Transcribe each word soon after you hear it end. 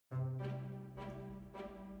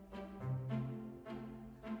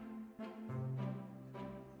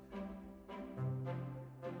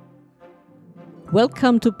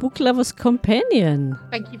Welcome to Book Lovers Companion.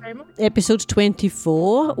 Thank you very much. Episode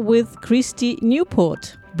 24 with Christie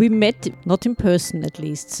Newport. We met, not in person at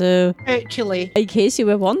least, so... Virtually. In case you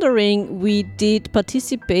were wondering, we did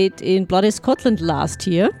participate in Bloody Scotland last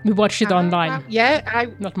year. We watched it online.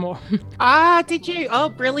 Not more. Did you? Oh,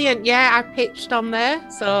 brilliant. Yeah, I pitched on there.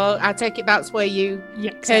 So I take it that's where you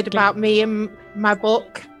heard about me and my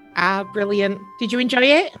book. Brilliant. Did you enjoy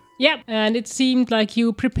it? Yeah, and it seemed like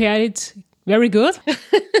you prepared it very good.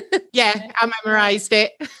 Yeah, I memorized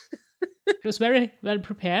it. It was very well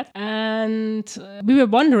prepared. And we were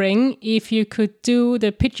wondering if you could do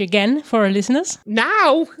the pitch again for our listeners.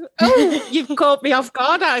 Now? Oh, you've caught me off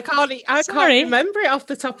guard. I can't remember it off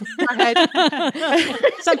the top of my head.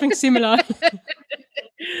 Something similar.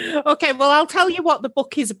 Okay, well, I'll tell you what the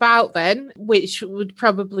book is about then, which would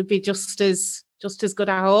probably be just as good,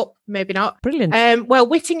 I hope. Maybe not. Brilliant. Well,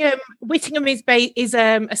 Whittingham is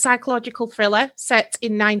a psychological thriller set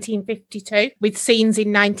in 1952 with scenes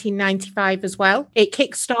in 1995 as well. It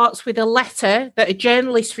kickstarts with a letter that a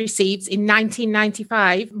journalist receives in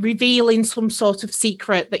 1995 revealing some sort of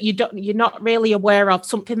secret that you're not really aware of,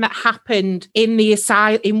 something that happened in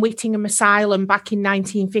Whittingham Asylum back in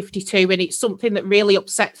 1952, and it's something that really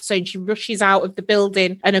upsets her, and she rushes out of the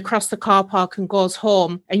building and across the car park and goes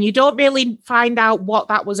home. And you don't really find out what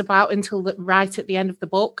that was about until right at the end of the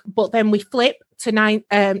book. But then we flip to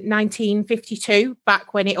 1952,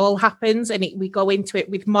 back when it all happens, and we go into it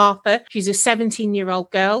with Martha. She's a 17-year-old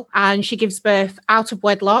girl, and she gives birth out of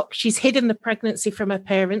wedlock. She's hidden the pregnancy from her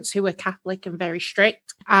parents, who are Catholic and very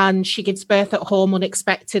strict, and she gives birth at home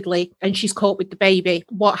unexpectedly, and she's caught with the baby.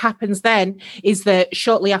 What happens then is that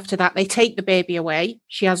shortly after that, they take the baby away.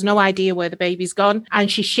 She has no idea where the baby's gone, and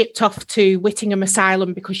she's shipped off to Whittingham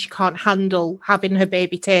Asylum because she can't handle having her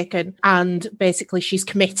baby taken, and basically she's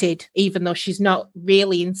committed, even though she's not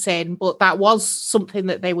really insane, but that was something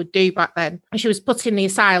that they would do back then. And she was put in the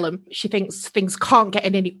asylum. She thinks things can't get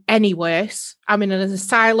any worse. I'm in an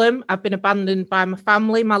asylum. I've been abandoned by my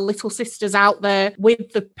family. My little sister's out there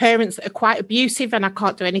with the parents that are quite abusive, and I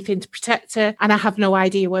can't do anything to protect her. And I have no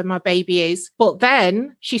idea where my baby is. But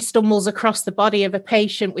then she stumbles across the body of a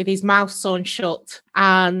patient with his mouth sewn shut.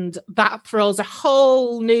 And that throws a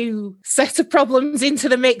whole new set of problems into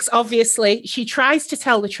the mix, obviously. She tries to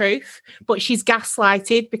tell the truth, but she's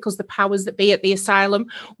gaslighted because the powers that be at the asylum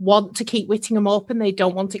want to keep Whittingham open. They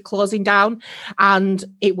don't want it closing down. And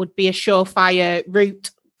it would be a surefire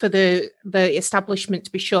route for the establishment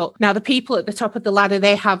to be shut. Now, the people at the top of the ladder,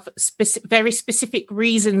 they have very specific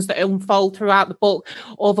reasons that unfold throughout the book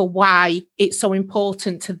over why it's so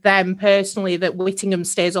important to them personally that Whittingham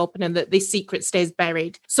stays open and that this secret stays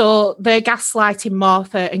buried. So they're gaslighting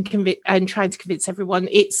Martha and trying to convince everyone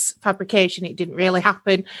it's fabrication. It didn't really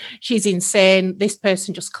happen. She's insane. This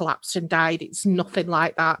person just collapsed and died. It's nothing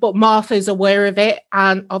like that. But Martha's aware of it,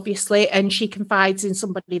 and obviously, and she confides in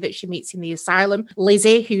somebody that she meets in the asylum,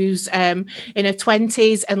 Lizzie, who's in her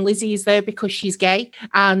 20s, and Lizzie is there because she's gay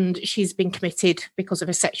and she's been committed because of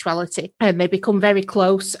her sexuality. And they become very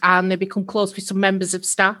close, and they become close with some members of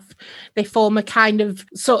staff. They form a kind of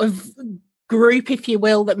sort of group, if you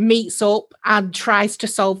will, that meets up and tries to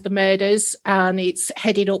solve the murders, and it's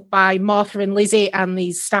headed up by Martha and Lizzie and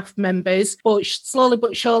these staff members. But slowly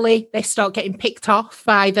but surely they start getting picked off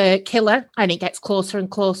by the killer, and it gets closer and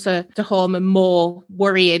closer to home and more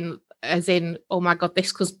worrying, as in, oh my God,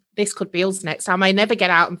 this could be us next time. I never get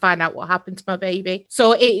out and find out what happened to my baby.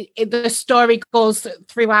 So the story goes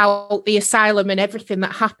throughout the asylum and everything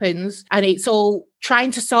that happens, and it's all trying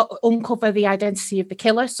to uncover the identity of the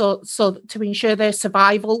killer, so to ensure their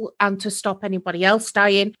survival and to stop anybody else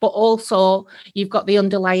dying. But also you've got the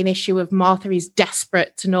underlying issue of Martha is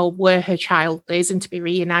desperate to know where her child is and to be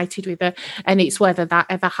reunited with her, and it's whether that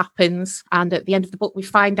ever happens. And at the end of the book, we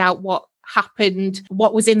find out what happened,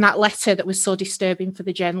 what was in that letter that was so disturbing for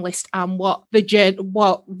the journalist, and what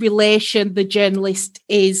relation the journalist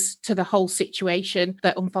is to the whole situation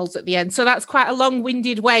that unfolds at the end. So that's quite a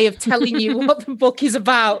long-winded way of telling you what the book is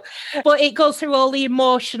about, but it goes through all the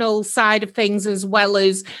emotional side of things as well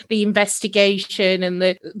as the investigation and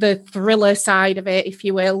the thriller side of it, if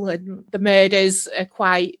you will, and the murders are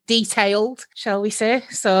quite detailed, shall we say.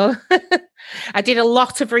 So I did a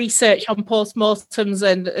lot of research on postmortems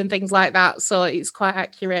and things like that, so it's quite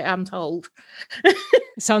accurate, I'm told.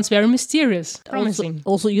 Sounds very mysterious. Promising.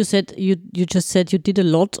 Also, you said you just said you did a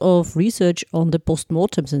lot of research on the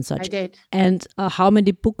postmortems and such. I did. And how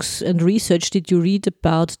many books and research did you read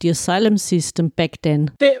about the asylum system back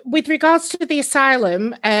then? With regards to the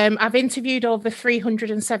asylum, I've interviewed over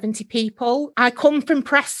 370 people. I come from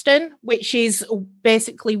Preston, which is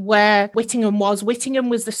basically where Whittingham was. Whittingham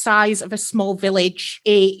was the size of a small village.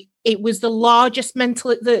 It was the largest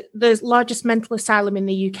the largest mental asylum in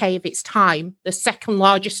the UK of its time, the second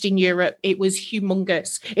largest in Europe. It was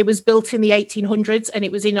humongous. It was built in the 1800s and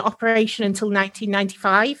it was in operation until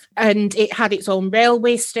 1995. And it had its own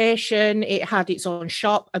railway station. It had its own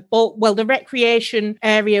shop. The recreation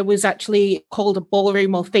area was actually called a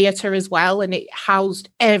ballroom or theatre as well. And it housed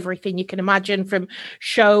everything you can imagine, from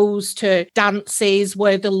shows to dances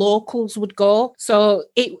where the locals would go. So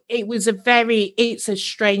it's a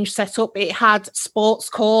strange setup. It had sports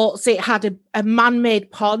courts. It had a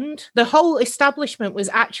man-made pond. The whole establishment was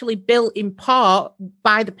actually built in part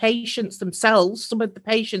by the patients themselves. Some of the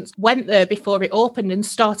patients went there before it opened and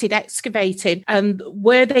started excavating. And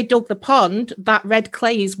where they dug the pond, that red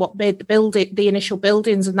clay is what made the initial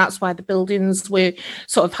buildings, and that's why the buildings were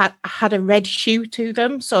sort of had a red hue to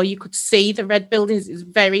them. So you could see the red buildings.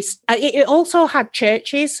 It also had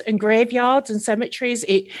churches and graveyards and cemeteries.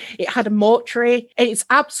 It had a mortuary. It's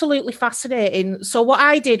absolutely fascinating. So what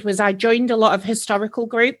I did was I joined a lot of historical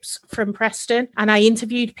groups from Preston, and I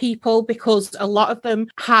interviewed people because a lot of them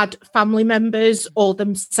had family members or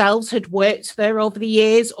themselves had worked there over the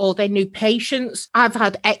years, or they knew patients. I've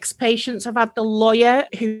had ex-patients. I've had the lawyer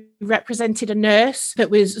who represented a nurse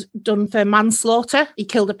that was done for manslaughter. He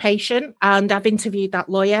killed a patient, and I've interviewed that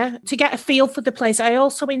lawyer to get a feel for the place. I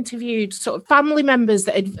also interviewed sort of family members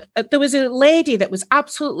there was a lady that was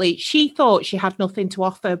she thought she had nothing to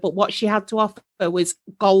offer, but what she had to offer was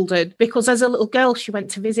golden, because as a little girl she went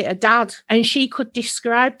to visit her dad, and she could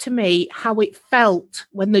describe to me how it felt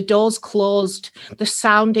when the doors closed, the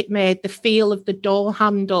sound it made, the feel of the door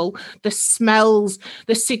handle, the smells,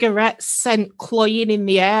 the cigarette scent cloying in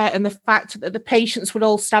the air, and the fact that the patients would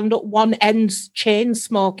all stand up one end chain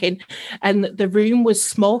smoking and the room was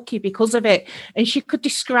smoky because of it. And she could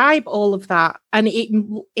describe all of that, and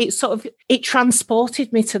it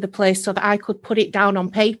transported me to the place so that I could put it down on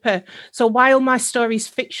paper. So while my story is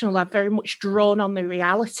fictional, I've very much drawn on the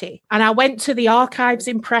reality. And I went to the archives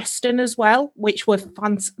in Preston as well, which were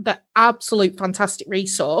the absolute fantastic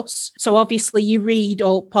resource. So obviously you read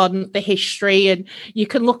up on the history, and you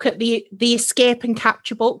can look at the escape and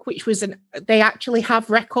capture book, which was they actually have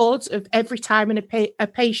records of every time a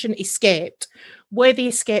patient escaped, where they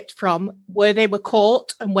escaped from, where they were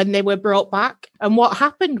caught, and when they were brought back. And what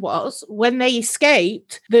happened was, when they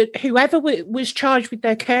escaped, whoever was charged with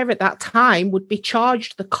their care at that time would be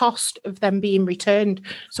charged the cost of them being returned.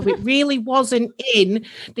 So it really wasn't in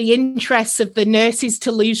the interests of the nurses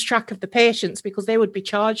to lose track of the patients, because they would be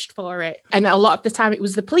charged for it. And a lot of the time it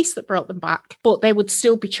was the police that brought them back, but they would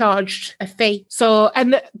still be charged a fee. So,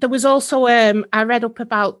 and there was also, I read up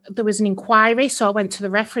about, there was an inquiry. So I went to the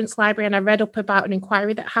reference library and I read up about an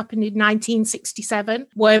inquiry that happened in 1967,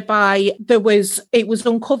 whereby it was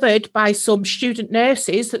uncovered by some student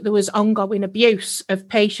nurses that there was ongoing abuse of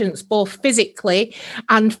patients, both physically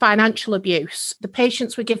and financial abuse. The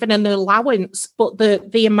patients were given an allowance, but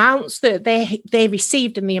the amounts that they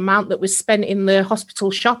received and the amount that was spent in the hospital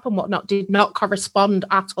shop and whatnot did not correspond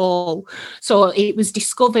at all. So it was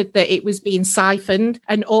discovered that it was being siphoned.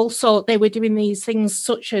 And also they were doing these things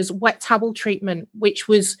such as wet towel treatment, which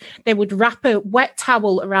was they would wrap a wet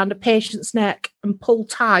towel around a patient's neck and pull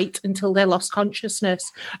tight until they lost consciousness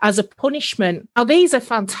as a punishment. Now, these are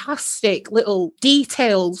fantastic little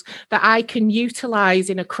details that I can utilise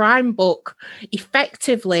in a crime book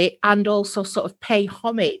effectively and also sort of pay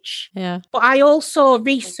homage. Yeah. But I also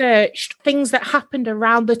researched things that happened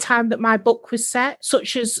around the time that my book was set,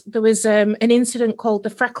 such as there was an incident called the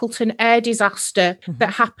Freckleton air disaster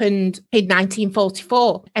that happened in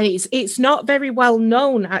 1944. And it's not very well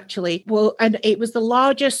known, actually. Well, and it was the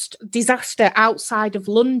largest disaster outside of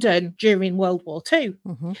London during World War II.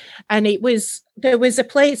 And there was a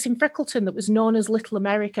place in Freckleton that was known as Little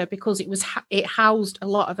America because it housed a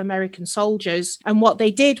lot of American soldiers. And what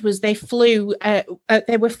they did was they flew,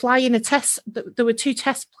 they were flying there were two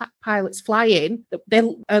test pilots flying.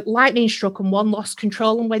 Lightning struck and one lost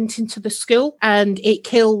control and went into the school, and it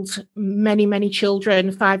killed many, many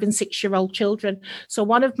children, 5 and 6 year old children. So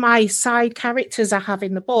one of my side characters I have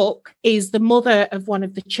in the book is the mother of one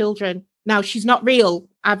of the children. Now, she's not real.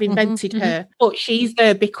 I've invented her, but she's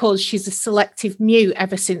there because she's a selective mute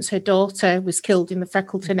ever since her daughter was killed in the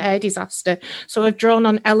Freckleton air disaster. So I've drawn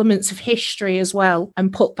on elements of history as well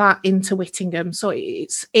and put that into Whittingham. So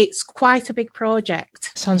it's quite a big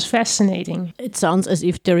project. Sounds fascinating. It sounds as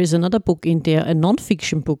if there is another book in there, a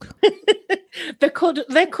non-fiction book. There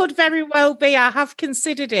could very well be. I have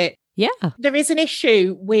considered it. Yeah. There is an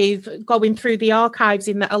issue with going through the archives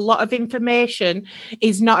in that a lot of information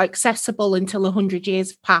is not accessible until 100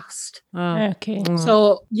 years have passed. Okay.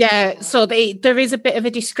 So there is a bit of a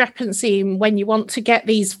discrepancy when you want to get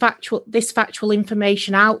this factual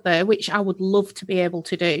information out there, which I would love to be able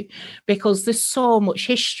to do, because there's so much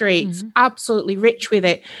history. It's absolutely rich with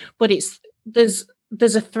it, but there's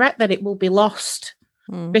a threat that it will be lost.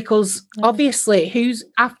 Because obviously, who's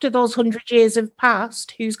after those 100 years have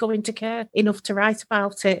passed, who's going to care enough to write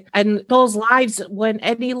about it? And those lives weren't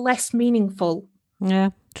any less meaningful. Yeah,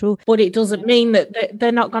 true. But it doesn't mean that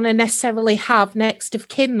they're not going to necessarily have next of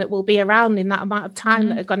kin that will be around in that amount of time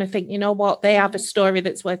that are going to think, you know what, they have a story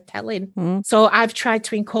that's worth telling. So I've tried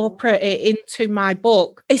to incorporate it into my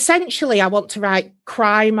book. Essentially, I want to write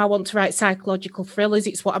crime. I want to write psychological thrillers.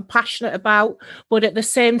 It's what I'm passionate about. But at the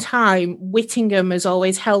same time, Whittingham has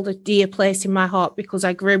always held a dear place in my heart because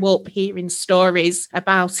I grew up hearing stories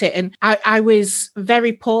about it. And I was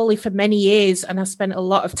very poorly for many years, and I spent a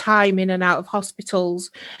lot of time in and out of hospitals.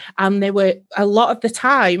 And there were a lot of the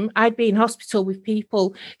time I'd be in hospital with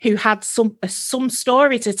people who had some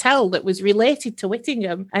story to tell that was related to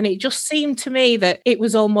Whittingham. And it just seemed to me that it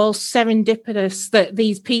was almost serendipitous that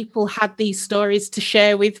these people had these stories to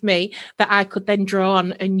share with me that I could then draw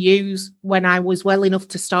on and use when I was well enough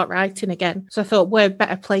to start writing again. So I thought, we're a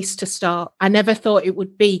better place to start. I never thought it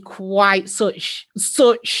would be quite such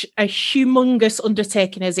a humongous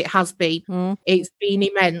undertaking as it has been. It's been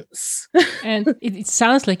immense. And it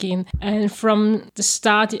sounds like and from the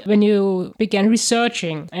start, when you began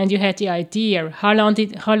researching and you had the idea, how long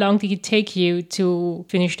did it take you to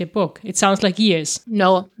finish the book? It sounds like years.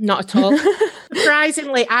 No, not at all.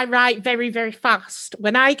 Surprisingly, I write very, very fast.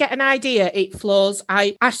 When I get an idea, it flows.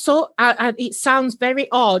 It sounds very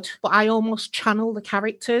odd, but I almost channel the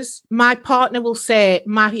characters. My partner will say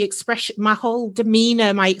my expression, my whole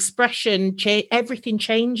demeanor, my expression, everything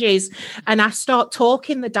changes, and I start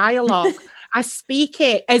talking the dialogue. I speak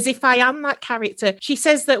it as if I am that character. She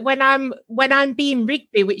says that when I'm being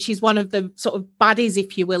Rigby, which is one of the sort of baddies,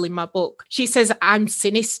 if you will, in my book, she says I'm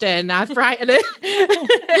sinister and I frighten her.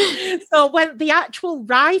 So when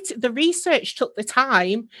the research took the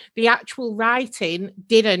time, the actual writing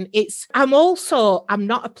didn't. I'm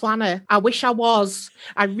not a planner. I wish I was.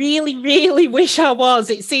 I really, really wish I was.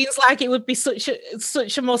 It seems like it would be such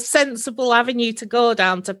a more sensible avenue to go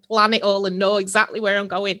down, to plan it all and know exactly where I'm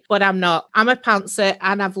going. But I'm not. I'm a pantser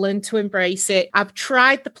and I've learned to embrace it. I've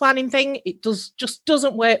tried the planning thing. It just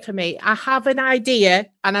doesn't work for me. I have an idea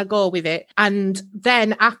and I go with it. And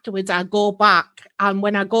then afterwards I go back. And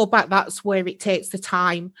when I go back, that's where it takes the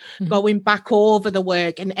time, going back over the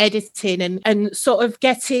work and editing and sort of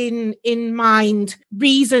getting in mind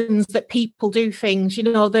reasons that people do things, you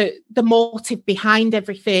know, the motive behind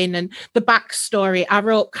everything and the backstory. I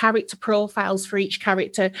wrote character profiles for each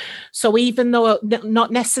character. So even though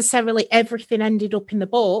not necessarily everything ended up in the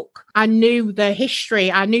book, I knew their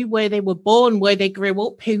history. I knew where they were born, where they grew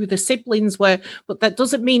up, who the siblings were. But that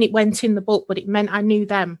doesn't mean it went in the book, but it meant I knew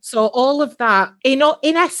them. So all of that, in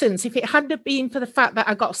essence, if it hadn't been for the fact that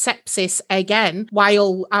I got sepsis again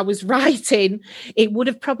while I was writing, it would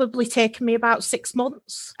have probably taken me about 6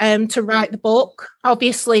 months to write the book.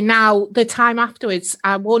 Obviously, now the time afterwards,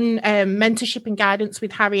 I won mentorship and guidance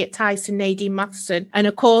with Harriet Tice and Nadine Matheson, and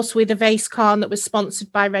a course with a Vase Khan that was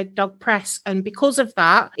sponsored by Red Dog Press. And because of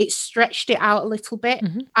that, it stretched it out a little bit.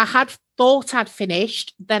 I had thought I'd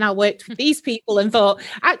finished, then I worked with these people and thought,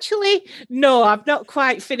 actually, no, I've not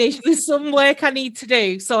quite finished. There's some work I need to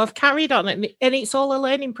do. So I've carried on, and it's all a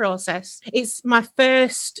learning process. It's my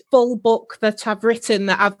first full book that I've written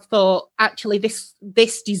that I've thought, actually,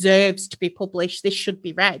 this deserves to be published. This should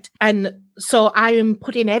be read. And so I am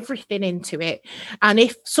putting everything into it. And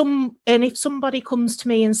if somebody comes to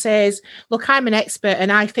me and says, look, I'm an expert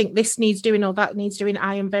and I think this needs doing or that needs doing,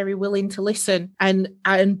 I am very willing to listen and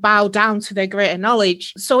bow down to their greater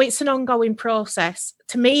knowledge. So it's an ongoing process.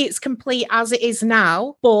 To me, it's complete as it is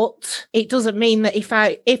now, but it doesn't mean that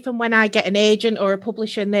if and when I get an agent or a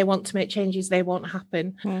publisher and they want to make changes, they won't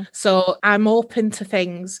happen. So I'm open to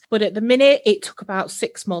things. But at the minute, it took about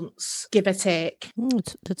 6 months, give or take.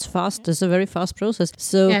 That's fast. It's a very fast process.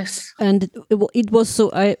 So, yes. And it was,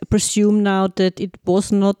 so I presume now that it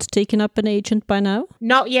was not taken up an agent by now?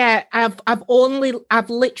 Not yet. I've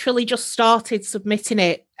literally just started submitting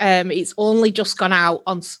it. It's only just gone out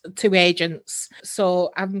on to agents, so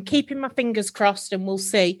I'm keeping my fingers crossed, and we'll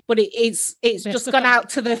see. But it's just gone out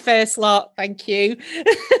to the first lot. Thank you.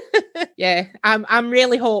 Yeah, I'm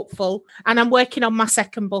really hopeful, and I'm working on my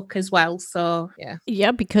second book as well. So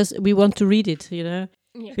yeah, because we want to read it. You know.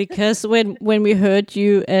 Because when we heard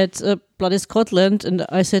you at Bloody Scotland, and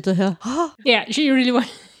I said to her, Yeah, she really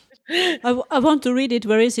was. I want to read it.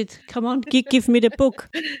 Where is it? Come on, give me the book.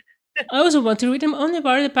 I also want to read. I'm only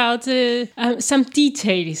worried about some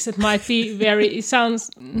details that might be it sounds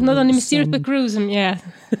not only mysterious but gruesome. Yeah,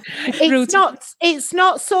 it's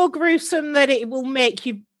not so gruesome that it will make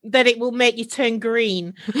you turn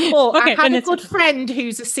green. But Okay, I had a good friend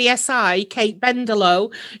who's a CSI, Kate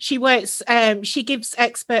Bendelow. She works, she gives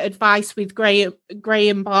expert advice with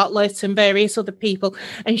Graham Bartlett and various other people.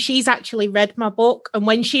 And she's actually read my book. And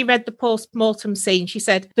when she read the post-mortem scene, she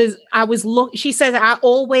said, she said, I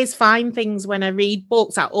always find things when I read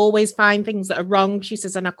books. I always find things that are wrong. She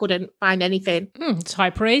says, and I couldn't find anything. It's high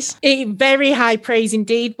praise. Very high praise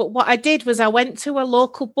indeed. But what I did was I went to a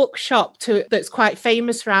local bookshop that's quite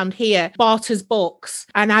famous around here, Barter's Books,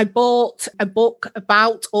 and I bought a book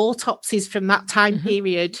about autopsies from that time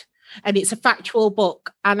period. And it's a factual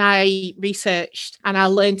book, and I researched and I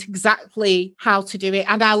learned exactly how to do it.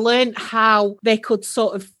 And I learned how they could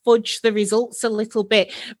sort of fudge the results a little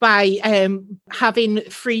bit by having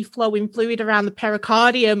free-flowing fluid around the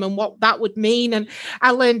pericardium and what that would mean. And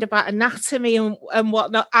I learned about anatomy and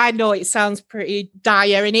whatnot. I know it sounds pretty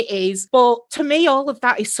dire, and it is. But to me, all of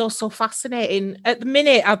that is so fascinating. At the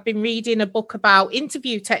minute, I've been reading a book about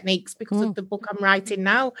interview techniques because of the book I'm writing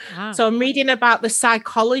now. Wow. So I'm reading about the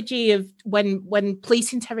psychology of when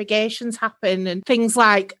police interrogations happen, and things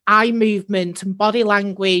like eye movement and body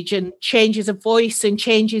language and changes of voice and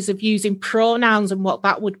changes of using pronouns and what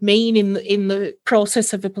that would mean in the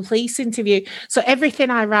process of a police interview. So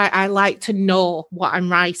everything I write, I like to know what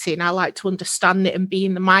I'm writing. I like to understand it and be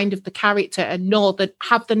in the mind of the character and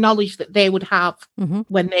have the knowledge that they would have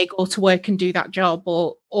when they go to work and do that job,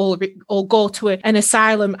 or go to an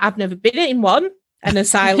asylum. I've never been in an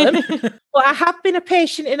asylum, but I have been a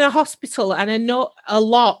patient in a hospital, and I know a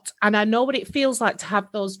lot, and I know what it feels like to have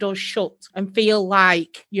those doors shut and feel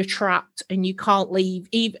like you're trapped and you can't leave.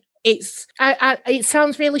 It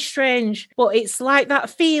sounds really strange, but it's like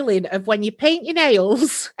that feeling of when you paint your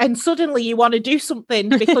nails and suddenly you want to do something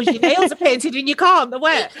because your nails are painted and you can't, they're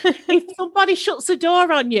wet. If somebody shuts the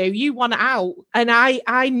door on you, you want out. And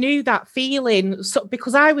I knew that feeling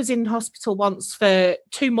because I was in hospital once for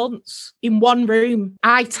 2 months in one room.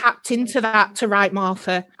 I tapped into that to write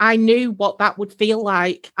Martha. I knew what that would feel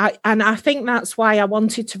like. And I think that's why I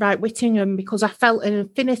wanted to write Whittingham, because I felt an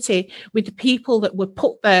affinity with the people that were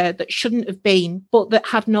put there that shouldn't have been, but that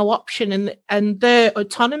had no option, and their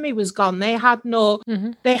autonomy was gone. They had no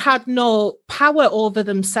power over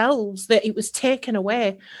themselves, that it was taken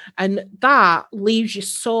away. And that leaves you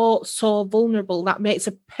so vulnerable. That makes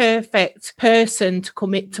a perfect person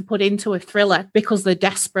to put into a thriller, because they're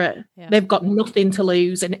desperate. Yeah. They've got nothing to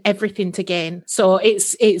lose and everything to gain. So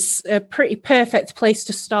it's a pretty perfect place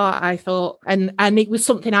to start, I thought. And it was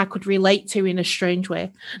something I could relate to in a strange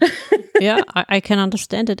way. Yeah, I can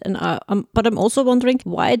understand it. And but I'm also wondering,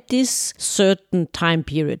 why this certain time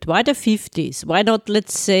period? Why the 50s? Why not,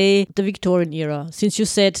 let's say, the Victorian era? Since you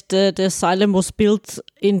said the asylum was built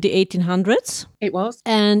in the 1800s. It was.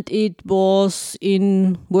 And it was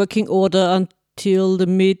in working order until the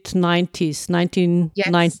mid-90s,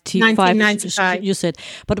 1995, you said.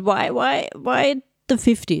 But why the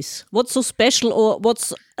 50s? What's so special, or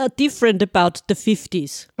what's different about the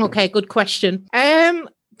 50s? Okay, good question.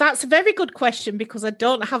 That's a very good question, because I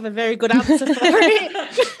don't have a very good answer for it.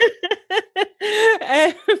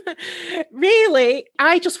 Really,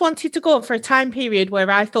 I just wanted to go for a time period where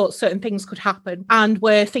I thought certain things could happen and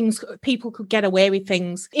where people could get away with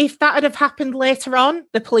things. If that had have happened later on,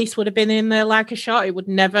 the police would have been in there like a shot. They would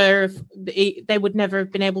never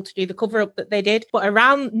have been able to do the cover up that they did. But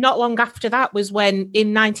around not long after that was when,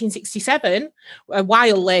 in 1967, a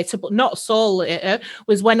while later, but not so later,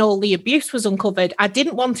 was when all the abuse was uncovered. I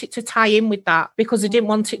didn't want it to tie in with that, because I didn't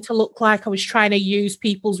want it to look like I was trying to use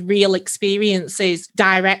people's real experiences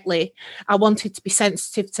directly. I wanted to be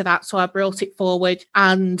sensitive to that, so I brought it forward.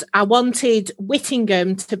 And I wanted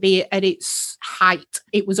Whittingham to be at its height.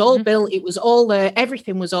 It was all built, it was all there,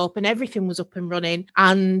 everything was open, everything was up and running.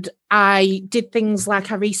 And I did things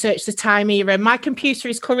like I researched the time era. My computer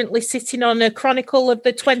is currently sitting on a chronicle of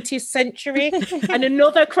the 20th century and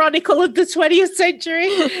another chronicle of the 20th century.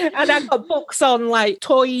 And I've got books on like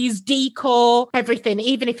toys, decor, everything,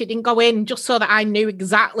 even if it didn't go in, just so that I knew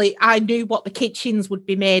what the kitchens would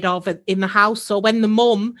be made of in the house. So when when the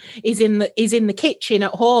mum is in the kitchen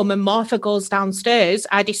at home and Martha goes downstairs,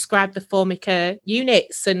 I describe the Formica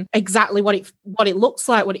units and exactly what it looks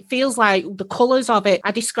like, what it feels like, the colours of it.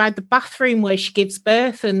 I describe the bathroom where she gives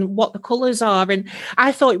birth and what the colours are. And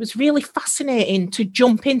I thought it was really fascinating to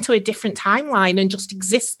jump into a different timeline and just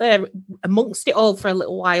exist there amongst it all for a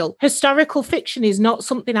little while. Historical fiction is not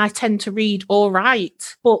something I tend to read or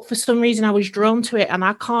write, but for some reason I was drawn to it, and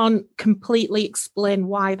I can't completely explain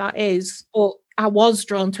why that is, but I was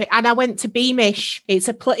drawn to it. And I went to Beamish. It's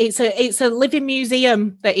a living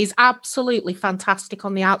museum that is absolutely fantastic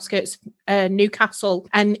on the outskirts of Newcastle.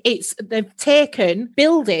 And they've taken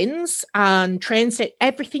buildings and trains,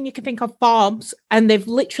 everything you can think of, farms, and they've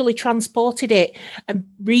literally transported it and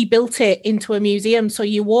rebuilt it into a museum. So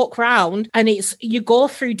you walk around and you go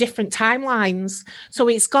through different timelines. So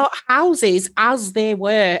it's got houses as they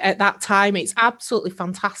were at that time. It's absolutely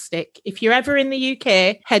fantastic. If you're ever in the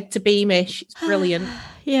UK, head to Beamish. It's brilliant.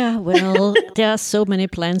 Yeah, well, there are so many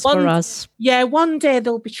plans for us. Yeah, one day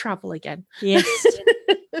there'll be travel again. Yes.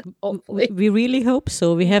 We really hope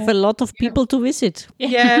so. We have a lot of people to visit.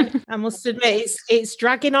 Yeah, I must admit, it's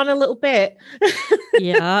dragging on a little bit.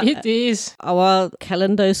 Yeah, It is. our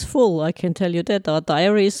calendar is full. I can tell you that. Our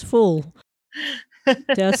diary is full.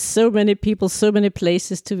 There are so many people, so many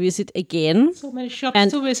places to visit again. So many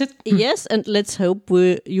shops to visit. Yes, and let's hope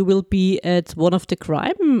you will be at one of the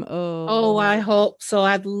crime. Oh, I hope so.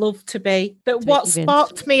 I'd love to be. But what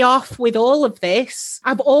sparked me off with all of this,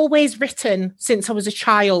 I've always written since I was a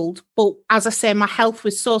child. But as I say, my health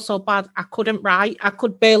was so bad. I couldn't write. I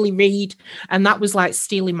could barely read. And that was like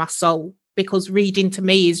stealing my soul, because reading to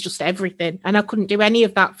me is just everything. And I couldn't do any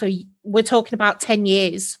of that we're talking about 10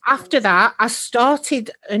 years. After that,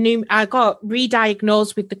 I got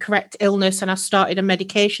re-diagnosed with the correct illness, and I started a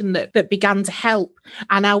medication that began to help.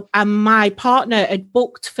 And my partner had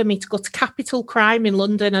booked for me to go to Capital Crime in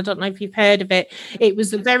London. I don't know if you've heard of it. It was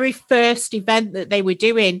the very first event that they were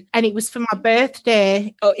doing, and it was for my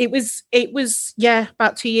birthday. It was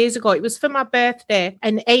about 2 years ago. It was for my birthday,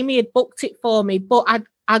 and Amy had booked it for me, but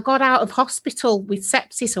I got out of hospital with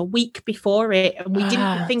sepsis a week before it, and we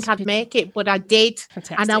didn't think I'd make it, but I did.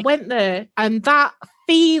 Fantastic. And I went there, and that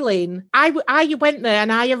feeling, I went there and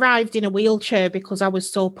I arrived in a wheelchair because I was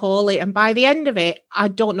so poorly. And by the end of it, I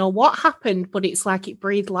don't know what happened, but it's like it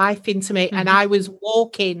breathed life into me. Mm-hmm. And I was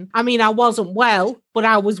walking. I mean, I wasn't well, but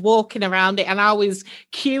I was walking around it, and I was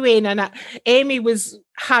queuing, and Amy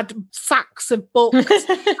had sacks of books.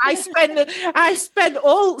 I spent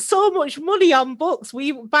so much money on books.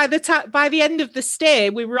 By the end of the stay,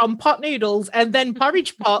 we were on pot noodles and then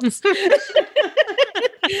porridge pots. But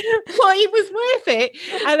it was worth it,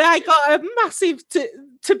 and I got a massive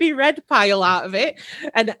to be read pile out of it,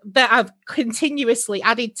 and that I've continuously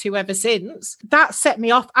added to ever since. That set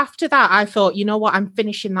me off. After that, I thought, you know what, I'm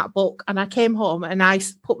finishing that book. And I came home and I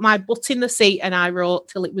put my butt in the seat and I wrote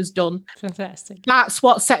till it was done. Fantastic. That's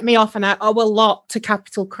what set me off, and I owe a lot to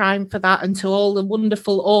Capital Crime for that, and to all the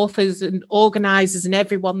wonderful authors and organisers and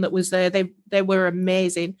everyone that was there. They were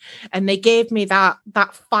amazing, and they gave me that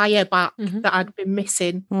fire back that I'd been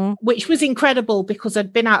missing, which was incredible, because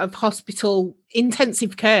I'd been out of hospital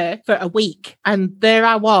intensive care for a week, and there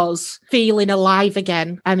I was feeling alive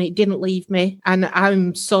again, and it didn't leave me, and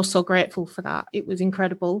I'm so grateful for that. It was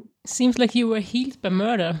incredible. Seems like you were healed by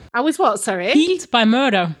murder. I was what, sorry? Healed by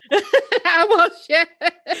murder. I was, yeah.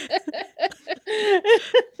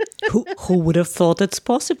 Who would have thought that's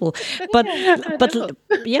possible? But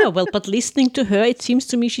listening to her, it seems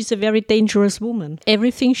to me she's a very dangerous woman.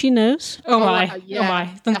 Everything she knows. Oh my!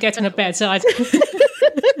 Don't get on a bad side.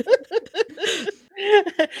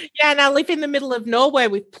 Yeah, and I live in the middle of nowhere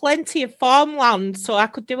with plenty of farmland, so I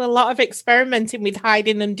could do a lot of experimenting with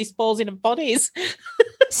hiding and disposing of bodies.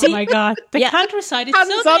 See? Oh my God, the countryside is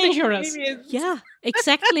so dangerous. Yeah,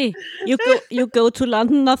 exactly. You go to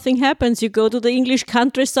London, nothing happens. You go to the English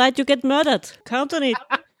countryside, you get murdered. Count on it.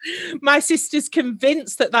 My sister's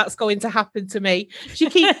convinced that that's going to happen to me. She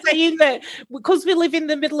keeps saying that because we live in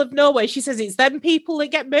the middle of nowhere, she says it's them people that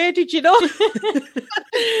get murdered, you know.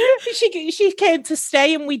 She came to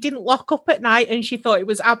stay and we didn't lock up at night, and she thought it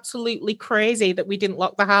was absolutely crazy that we didn't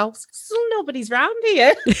lock the house. Still nobody's round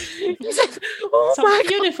here. She said, oh so my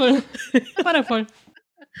beautiful. God. Wonderful.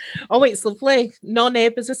 Oh, it's lovely. No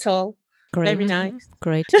neighbours at all. Great. Very nice.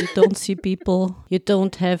 Great. You don't see people. You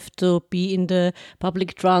don't have to be in the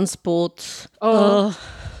public transport.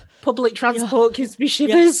 Public transport gives me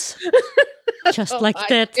shivers. Yes. Just like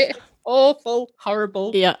that. Awful,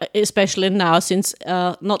 horrible. Yeah, especially now, since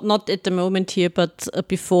not at the moment here, but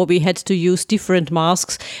before we had to use different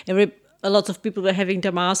masks. A lot of people were having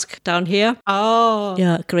the mask down here. Oh.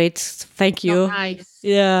 Yeah, great. Thank you. Nice.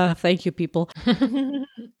 Yeah, thank you, people.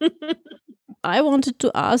 I wanted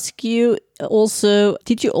to ask you also,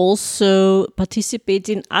 did you also participate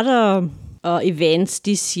in other events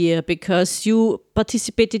this year? Because you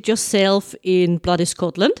participated yourself in Bloody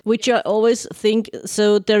Scotland, which I always think,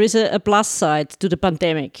 so there is a plus side to the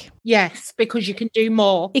pandemic. Yes, because you can do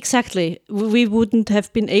more. Exactly. We wouldn't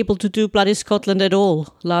have been able to do Bloody Scotland at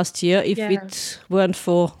all last year if it weren't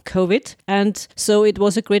for COVID. And so it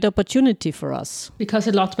was a great opportunity for us. Because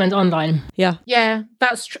a lot went online. Yeah. Yeah,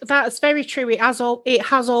 that's very true. It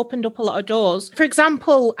has opened up a lot of doors. For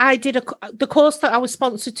example, I did the course that I was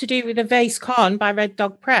sponsored to do with the Vase Khan by Red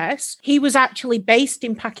Dog Press. He was actually based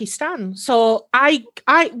in Pakistan. So I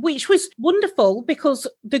which was wonderful because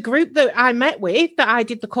the group that I met with, that I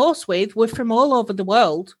did the course with, were from all over the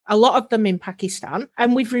world, a lot of them in Pakistan,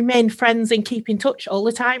 and we've remained friends and keep in touch all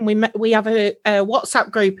the time. We have a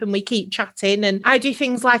WhatsApp group and we keep chatting, and I do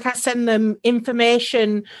things like I send them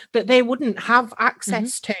information that they wouldn't have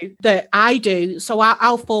access to that I do, so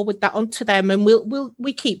I'll forward that on to them, and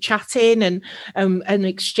we keep chatting and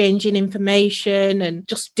exchanging information and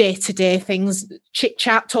just day-to-day things, chit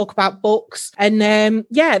chat, talk about books, and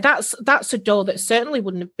that's a door that certainly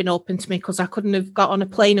wouldn't have been open to me because I couldn't have got on a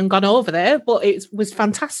plane and gone over there, but it was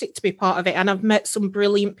fantastic to be part of it, and I've met some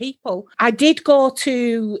brilliant people. I did go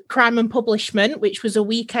to Crime and Publishment, which was a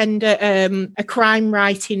weekend a crime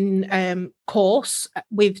writing course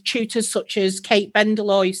with tutors such as Kate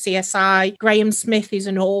Bendelow, CSI, Graham Smith is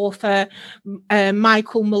an author,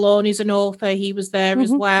 Michael Malone is an author, he was there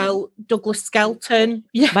as well, Douglas Skelton.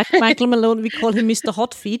 Yeah. Michael Malone, we call him Mr.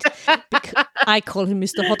 Hotfeet. I call him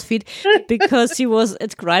Mr. Hotfeet because he was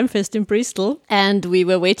at Crime Fest in Bristol and we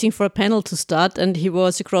were waiting for a panel to start and he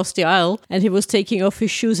was across the aisle and he was taking off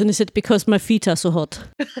his shoes and he said, because my feet are so hot.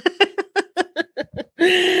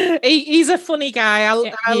 He's a funny guy.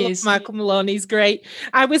 I love Michael Malone. He's great.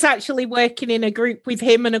 I was actually working in a group with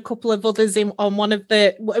him and a couple of others on one of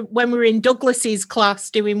the, when we were in Douglas's class,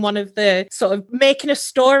 doing one of the sort of making a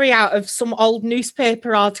story out of some old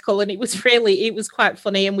newspaper article, and it was quite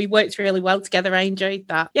funny, and we worked really well together. I enjoyed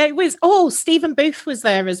that. Yeah, it was. Oh, Stephen Booth was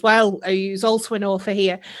there as well, who's also an author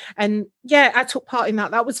here, and yeah, I took part in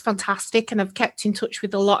that. That was fantastic, and I've kept in touch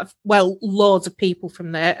with loads of people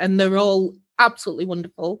from there, and they're all absolutely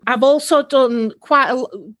wonderful. I've also done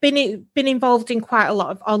been involved in quite a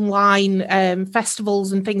lot of online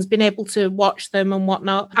festivals and things, been able to watch them and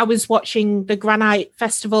whatnot. I was watching the Granite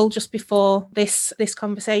Festival just before this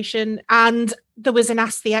conversation, and there was an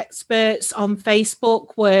Ask the Experts on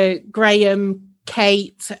Facebook where Graham,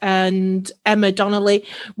 Kate and Emma Donnelly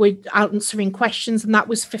were answering questions, and that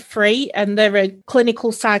was for free, and they're a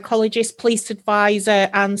clinical psychologist, police advisor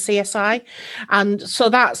and CSI, and so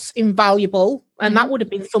that's invaluable. And that would have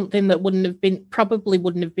been something that probably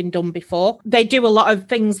wouldn't have been done before. They do a lot of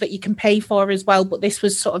things that you can pay for as well, but this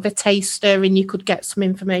was sort of a taster and you could get some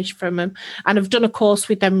information from them. And I've done a course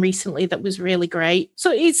with them recently that was really great.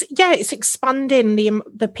 So it's expanding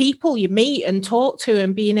the people you meet and talk to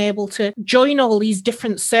and being able to join all these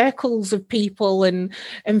different circles of people and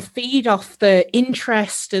feed off the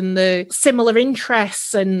interest and the similar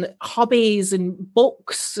interests and hobbies and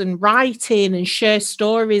books and writing and share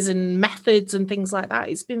stories and methods and things like that.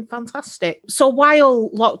 It's been fantastic. So while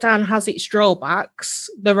lockdown has its drawbacks,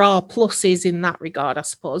 there are pluses in that regard, I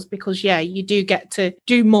suppose, because you do get to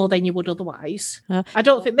do more than you would otherwise. I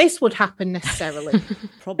don't think this would happen necessarily.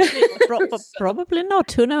 Probably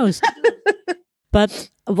not. Who knows? But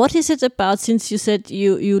what is it about, since you said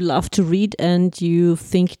you love to read and you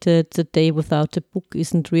think that the day without a book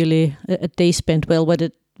isn't really a day spent well?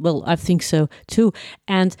 Well, I think so too.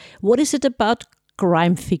 And what is it about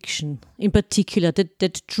crime fiction in particular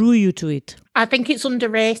that drew you to it? I think it's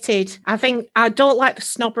underrated. I don't like the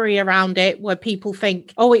snobbery around it where people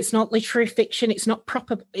think, oh, it's not literary fiction, it's not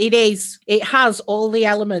proper. It is. It has all the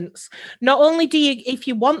elements. Not only do you, if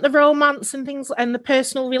you want the romance and things and the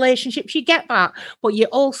personal relationships, you get that, but you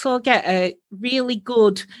also get a really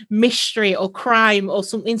good mystery or crime or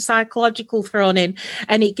something psychological thrown in,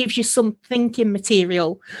 and it gives you some thinking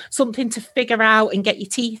material, something to figure out and get your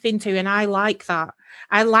teeth into, and I like that.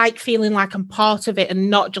 I like feeling like I'm part of it and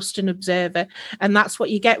not just an observer. And that's what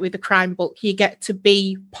you get with a crime book. You get to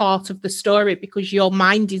be part of the story because your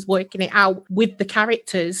mind is working it out with the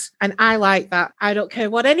characters. And I like that. I don't care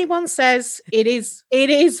what anyone says. It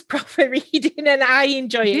is proper reading and I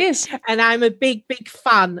enjoy it. Yes. And I'm a big, big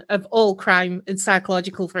fan of all crime and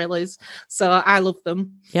psychological thrillers. So I love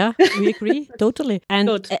them. Yeah, we agree. Totally. And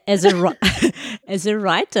as a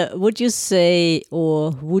writer, would you say,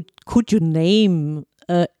 or could you name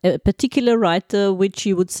a particular writer which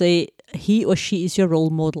you would say he or she is your role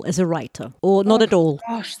model as a writer, or not at all?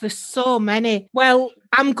 Gosh, there's so many. Well,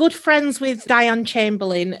 I'm good friends with Diane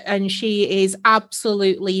Chamberlain, and she is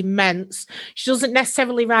absolutely immense. She doesn't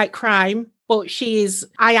necessarily write crime, but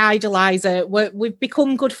I idolize her. We've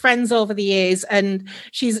become good friends over the years, and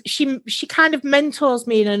she kind of mentors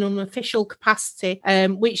me in an unofficial capacity,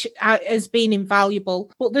 which has been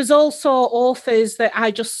invaluable. But there's also authors that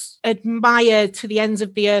I just admire to the ends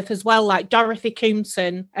of the earth as well, like Dorothy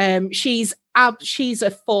Coomson. She's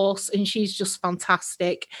a force, and she's just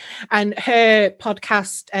fantastic. And her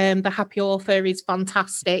podcast, The Happy Author, is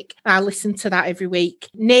fantastic. I listen to that every week.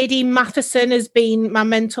 Nadine Matheson has been my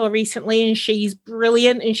mentor recently, and she's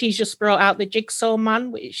brilliant. And she's just brought out The Jigsaw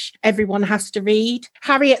Man, which everyone has to read.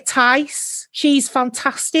 Harriet Tice, she's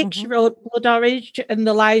fantastic. Mm-hmm. She wrote Blood Orange and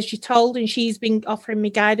The Lies You Told, and she's been offering me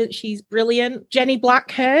guidance. She's brilliant. Jenny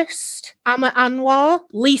Blackhurst, Amma Anwar,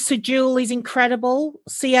 Lisa Jewell is incredible.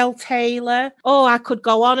 C.L. Taylor. Oh, I could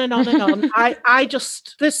go on and on and on.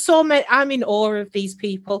 There's so many. I'm in awe of these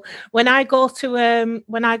people. When I go to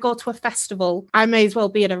a festival, I may as well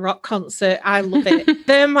be at a rock concert. I love it.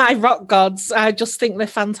 They're my rock gods. I just think they're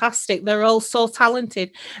fantastic. They're all so talented,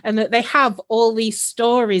 and that they have all these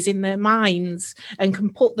stories in their minds and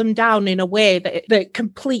can put them down in a way that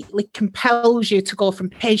completely compels you to go from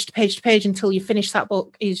page to page to page until you finish that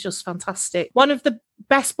book is just fantastic. One of the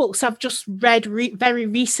best books I've just read very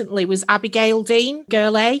recently was Abigail Dean,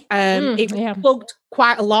 Girl A. It plugged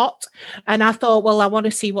quite a lot, and I thought, well, I want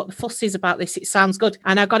to see what the fuss is about this. It sounds good,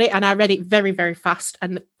 and I got it, and I read it very, very fast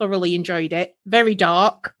and thoroughly enjoyed it. Very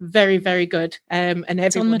dark, very, very good, and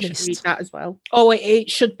everyone should read that as well. Oh, it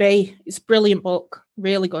should be. It's a brilliant book.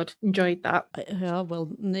 Really good. Enjoyed that. Yeah, well,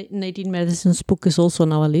 Nadine Madison's book is also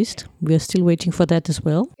on our list. We are still waiting for that as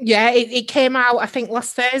well. Yeah, it came out, I think,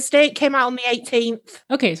 last Thursday. It came out on the 18th.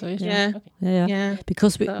 Okay, so yeah. Okay. Yeah.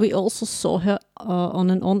 Because we also saw her at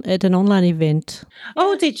an online event.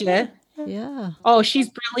 Oh, did you? Yeah. Oh, she's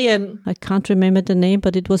brilliant. I can't remember the name,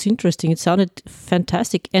 but it was interesting. It sounded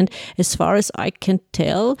fantastic. And as far as I can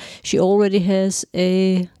tell, she already has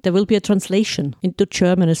there will be a translation into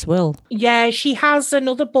German as well. Yeah, she has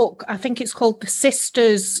another book. I think it's called The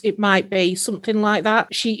Sisters. It might be something like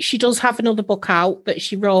that. She does have another book out that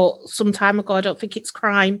she wrote some time ago. I don't think it's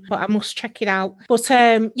crime, but I must check it out. But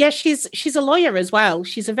she's a lawyer as well.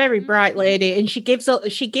 She's a very bright lady, and she gives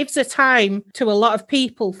her time to a lot of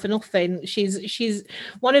people for nothing. She's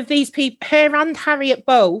one of these people. Her and Harriet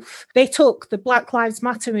both, they took the Black Lives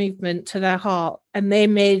Matter movement to their heart, and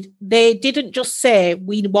they didn't just say,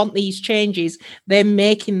 we want these changes. They're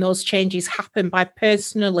making those changes happen by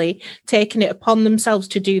personally taking it upon themselves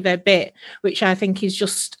to do their bit, which I think is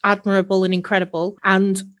just admirable and incredible.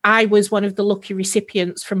 And I was one of the lucky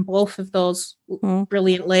recipients from both of those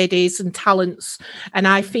brilliant ladies and talents. And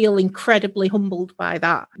I feel incredibly humbled by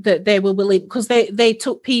that they were willing, because they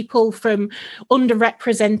took people from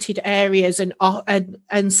underrepresented areas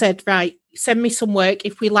and said, right, send me some work.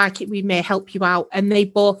 If we like it, we may help you out. And they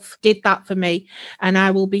both did that for me. And I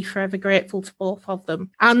will be forever grateful to both of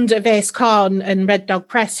them. And Avais Khan and Red Dog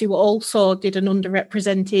Press, who also did an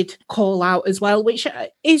underrepresented call out as well, which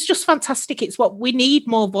is just fantastic. It's what we need,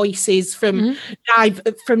 more voices from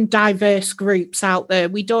diverse groups out there.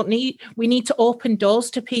 We need to open doors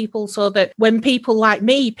to people so that when people like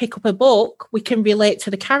me pick up a book, we can relate to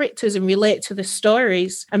the characters and relate to the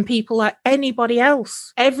stories. And people like anybody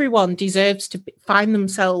else, everyone deserves to find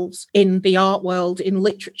themselves in the art world, in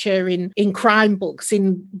literature, in crime books,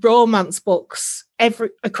 in romance books.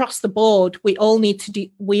 Across the board, we all need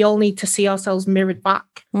to see ourselves mirrored back.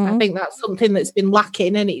 I think that's something that's been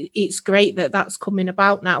lacking, and it's great that that's coming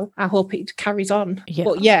about now. I hope it carries on. Yeah.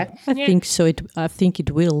 But yeah, I think so. I think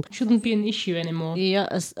it will. Shouldn't be an issue anymore. Yeah,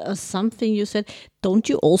 as something you said. Don't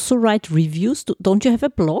you also write reviews? Don't you have a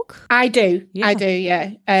blog? I do. Yeah. I do,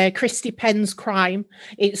 yeah. Christie Penn's Crime.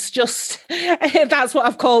 It's just, that's what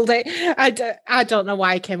I've called it. I don't know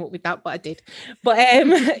why I came up with that, but I did. But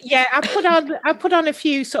yeah, I put on a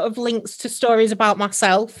few sort of links to stories about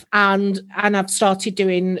myself, and I've started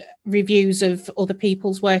doing reviews of other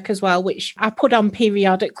people's work as well, which I put on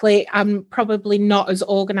periodically. I'm probably not as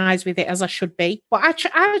organised with it as I should be, but I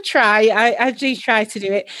do try to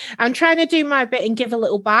do it. I'm trying to do my bit and give a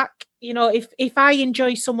little back. You know, if I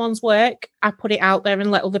enjoy someone's work, I put it out there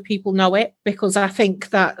and let other people know it, because I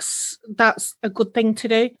think that's a good thing to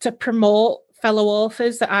do, to promote fellow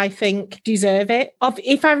authors that I think deserve it.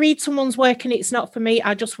 If I read someone's work and it's not for me,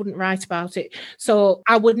 I just wouldn't write about it. So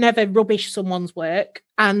I would never rubbish someone's work.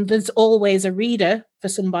 and there's always a reader for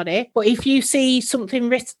somebody. But if you see something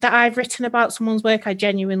that I've written about someone's work, I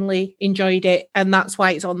genuinely enjoyed it, and that's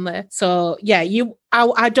why it's on there. So yeah,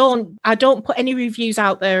 I don't put any reviews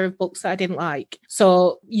out there of books that I didn't like.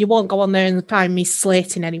 So you won't go on there and find me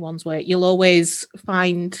slating anyone's work. You'll always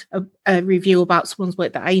find a review about someone's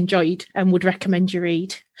work that I enjoyed and would recommend you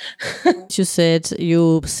read. You said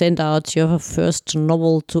you sent out your first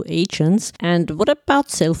novel to agents. And what about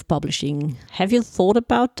self-publishing? Have you thought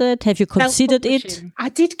about that? Have you considered it? I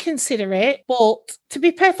did consider it, but to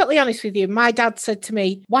be perfectly honest with you, my dad said to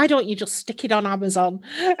me, "Why don't you just stick it on Amazon?"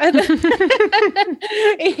 And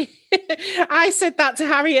I said that to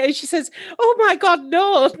Harriet, and she says, "Oh my God,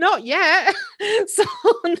 no, not yet." So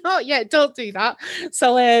not yet, don't do that.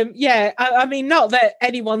 So yeah, I mean, not that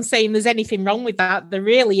anyone's saying there's anything wrong with that. There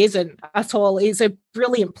really isn't at all. It's a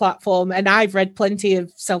brilliant platform, and I've read plenty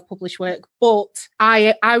of self-published work, but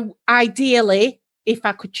I ideally, if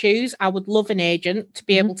I could choose, I would love an agent to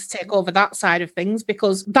be able to take over that side of things,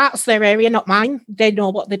 because that's their area, not mine. They know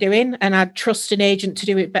what they're doing, and I'd trust an agent to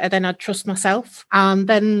do it better than I'd trust myself. And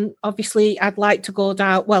then obviously I'd like to go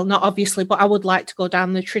down, well, not obviously, but I would like to go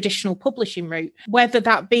down the traditional publishing route, whether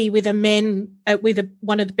that be with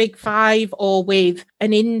one of the big five or with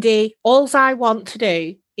an indie. All I want to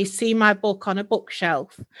do is see my book on a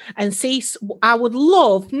bookshelf and see. I would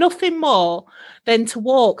love nothing more than to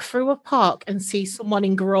walk through a park and see someone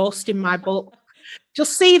engrossed in my book.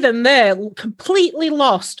 Just see them there completely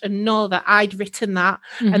lost and know that I'd written that,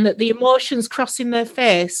 and that the emotions crossing their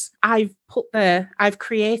face, I've put there, I've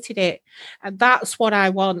created it. And that's what I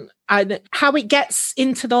want. And how it gets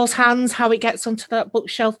into those hands, how it gets onto that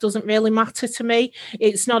bookshelf doesn't really matter to me.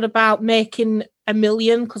 It's not about making $1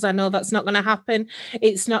 million, because I know that's not going to happen.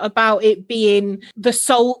 It's not about it being the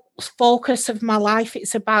sole focus of my life.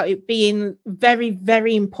 It's about it being very,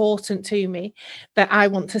 very important to me that I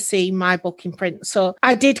want to see my book in print. So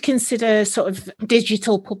I did consider sort of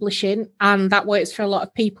digital publishing, and that works for a lot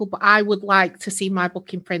of people, but I would like to see my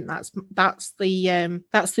book in print. That's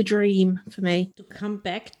the dream for me. To come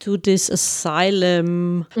back to this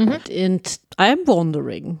asylum, and I'm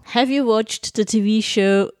wondering, have you watched the TV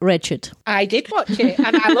show Ratched? I did watch it,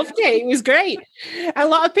 and I loved it. It was great. A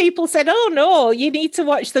lot of people said, "Oh no, you need to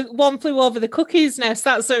watch the One Flew Over the Cuckoo's Nest.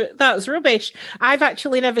 That's rubbish." I've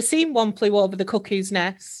actually never seen One Flew Over the Cuckoo's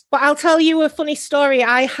Nest. But I'll tell you a funny story.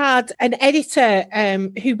 I had an editor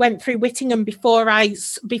who went through Whittingham before I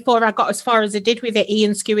got as far as I did with it.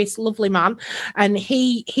 Ian Skewis, lovely man, and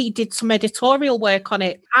he did some editorial work on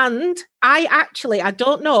it. And I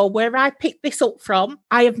don't know where I picked this up from.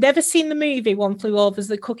 I have never seen the movie One Flew Over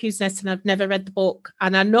the Cuckoo's Nest, and I've never read the book.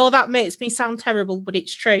 And I know that makes me sound terrible, but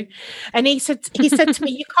it's true. And he said to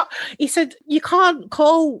me, you can't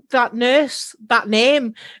call that nurse that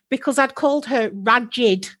name, because I'd called her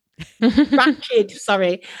Radjid. Ratched,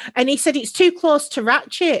 sorry. And he said, it's too close to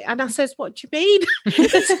Ratchet. And I says, what do you mean?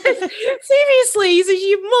 Seriously, he says,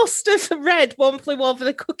 you must have read One Flew Over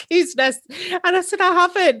the Cuckoo's Nest. And I said, I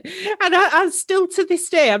haven't. And I still to this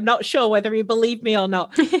day, I'm not sure whether he believed me or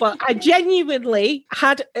not, but I genuinely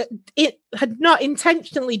had not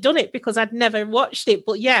intentionally done it, because I'd never watched it.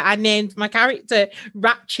 But yeah, I named my character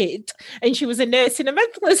Ratched, and she was a nurse in a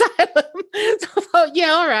mental asylum. So I thought,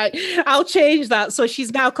 yeah, all right, I'll change that. So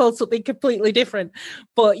she's now called something completely different.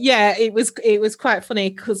 But yeah, it was quite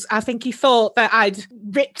funny, because I think he thought that I'd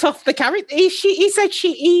ripped off the character. He said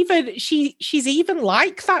she's even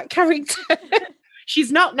like that character.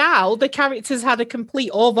 She's not now. The character's had a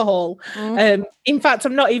complete overhaul. In fact,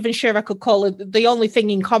 I'm not even sure I could call her. The only thing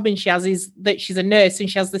in common she has is that she's a nurse, and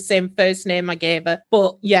she has the same first name I gave her.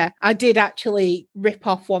 But yeah, I did actually rip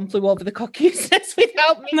off One Flew Over the Cuckoo's Nest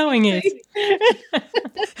without me knowing it.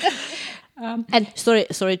 And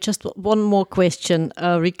sorry, just one more question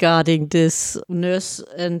regarding this nurse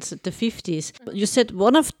and the 50s. You said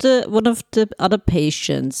one of the other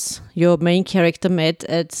patients your main character met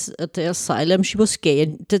at the asylum, she was gay,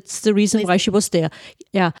 and that's the reason why she was there.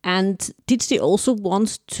 Yeah, and did they also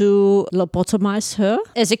want to lobotomize her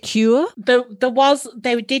as a cure? They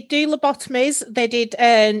did do lobotomies. They did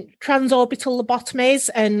transorbital lobotomies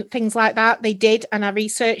and things like that. They did, and I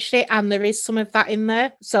researched it, and there is some of that in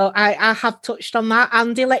there. So I have touched on that,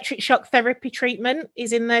 and electric shock therapy treatment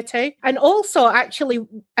is in there too. And also, actually,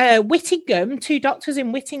 Whittingham, 2 doctors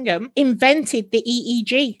in Whittingham invented the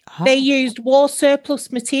EEG. Oh. They used war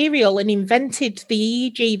surplus material and invented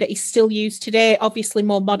the EEG that is still used today, obviously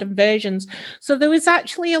more modern versions. So there was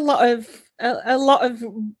actually a lot of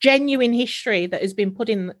genuine history that has been put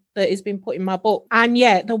that has been put in my book. And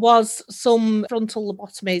yeah, there was some frontal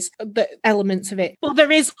lobotomies, the elements of it. But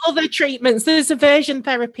there is other treatments. There's aversion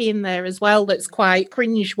therapy in there as well that's quite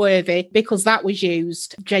cringe-worthy because that was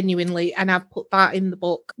used genuinely, and I've put that in the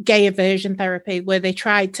book. Gay aversion therapy, where they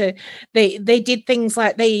tried to, they did things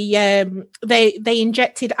like they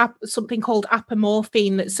injected something called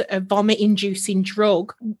apomorphine, that's a vomit-inducing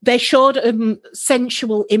drug. They showed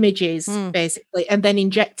sensual images basically, and then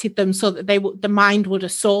injected them so that the mind would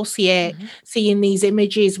associate seeing these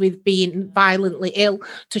images with being violently ill,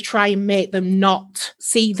 to try and make them not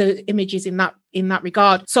see the images in that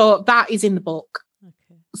regard. So that is in the book.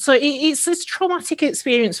 So it's this traumatic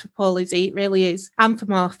experience for Paul Izzy, it really is, and for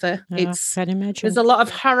Martha. I can imagine. There's a lot of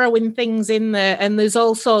harrowing things in there, and there's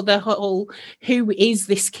also the whole, who is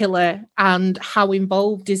this killer and how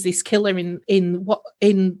involved is this killer in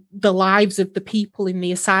the lives of the people in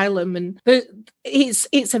the asylum, and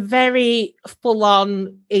it's a very full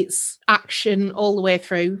on. It's action all the way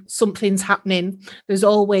through. Something's happening. There's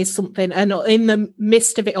always something, and in the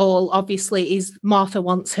midst of it all, obviously, is Martha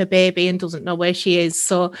wants her baby and doesn't know where she is.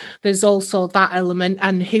 So there's also that element,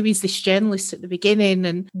 and who is this journalist at the beginning,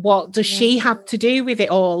 and what does she have to do with it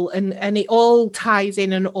all, and it all ties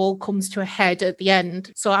in and all comes to a head at the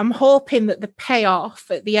end. So I'm hoping that the payoff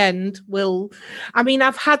at the end will, I mean,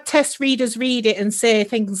 I've had test readers read it and say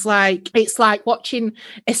things like, it's like watching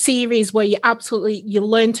a series where you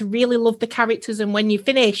learn to really love the characters, and when you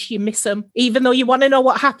finish you miss them, even though you want to know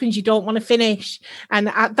what happens, you don't want to finish. And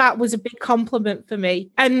that was a big compliment for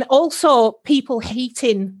me. And also people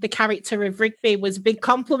hating the character of Rigby was a big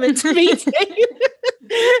compliment to me too.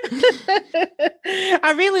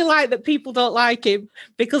 I really like that people don't like him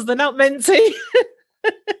because they're not meant to.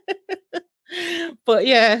 But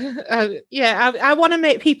I want to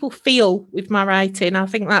make people feel with my writing. I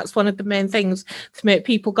think that's one of the main things, to make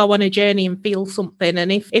people go on a journey and feel something.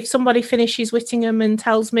 And if somebody finishes Whittingham and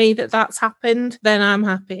tells me that that's happened, then I'm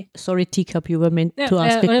happy. Sorry, Teacup, you were meant to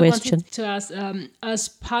ask a question. I wanted to ask, as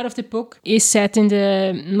part of the book is set in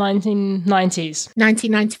the 1990s.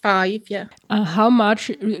 1995, yeah. How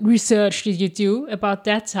much research did you do about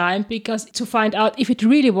that time? Because to find out if it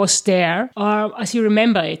really was there, or as you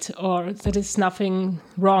remember it, or that it's nothing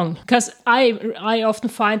wrong. Because I often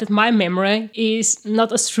find that my memory is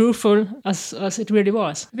not as truthful as it really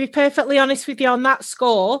was. To be perfectly honest with you on that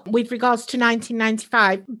score, with regards to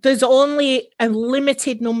 1995, there's only a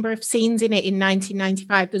limited number of scenes in it in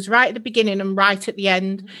 1995. There's right at the beginning and right at the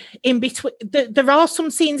end. In between, there are some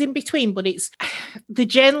scenes in between, but it's the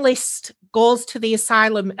journalist goes to the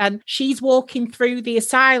asylum and she's walking through the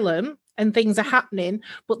asylum and things are happening,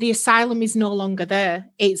 but the asylum is no longer there.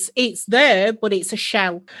 It's there, but it's a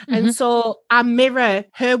shell. And so I mirror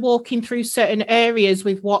her walking through certain areas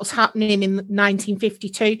with what's happening in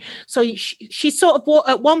 1952. So she sort of,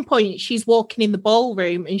 at one point, she's walking in the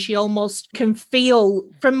ballroom and she almost can feel,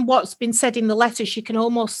 from what's been said in the letter, she can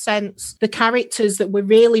almost sense the characters that were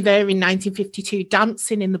really there in 1952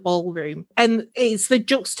 dancing in the ballroom. And it's the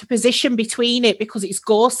juxtaposition between it, because it's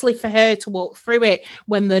ghostly for her to walk through it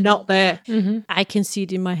when they're not there. I can see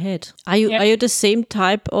it in my head. Are you the same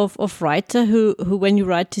type of writer who when you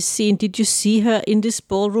write this scene, did you see her in this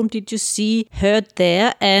ballroom? Did you see her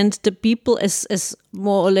there and the people as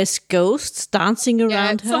more or less ghosts dancing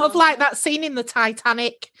around her? Sort of like that scene in the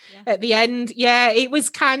Titanic at the end. Yeah, it was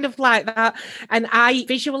kind of like that. And I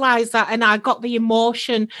visualized that, and I got the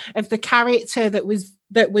emotion of the character that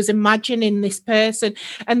was imagining this person,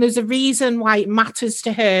 and there's a reason why it matters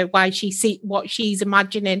to her, why she see what she's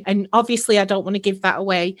imagining, and obviously I don't want to give that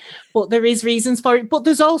away, but there is reasons for it. But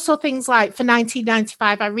there's also things like, for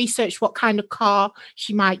 1995 I researched what kind of car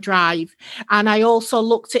she might drive, and I also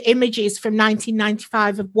looked at images from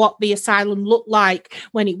 1995 of what the asylum looked like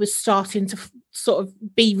when it was starting to sort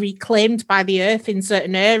of be reclaimed by the earth in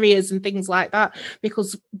certain areas and things like that,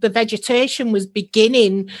 because the vegetation was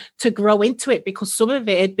beginning to grow into it, because some of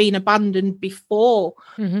it had been abandoned before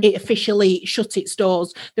it officially shut its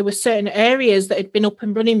doors. There were certain areas that had been up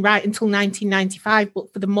and running right until 1995,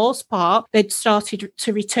 but for the most part they'd started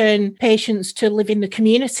to return patients to live in the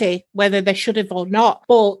community, whether they should have or not.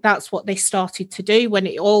 But that's what they started to do when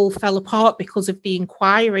it all fell apart because of the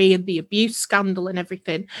inquiry and the abuse scandal and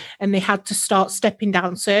everything, and they had to start stepping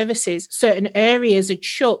down services. Certain areas had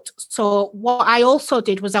shut. So what I also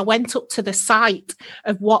did was I went up to the site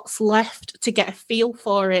of what's left to get a feel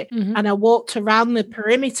for it, and I walked around the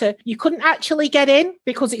perimeter. You couldn't actually get in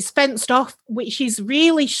because it's fenced off, which is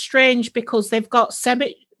really strange, because they've got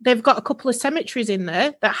they've got a couple of cemeteries in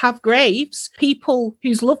there that have graves. People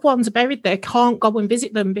whose loved ones are buried there can't go and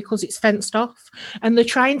visit them because it's fenced off. And they're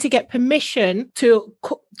trying to get permission to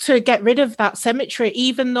get rid of that cemetery,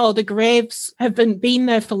 even though the graves haven't been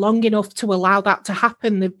there for long enough to allow that to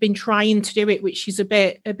happen. They've been trying to do it, which is a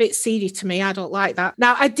bit seedy to me. I don't like that.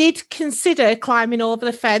 Now, I did consider climbing over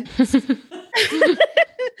the fence.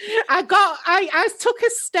 I took a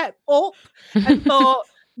step up and thought,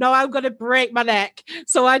 no, I'm going to break my neck.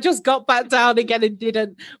 So I just got back down again and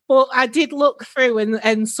didn't. But I did look through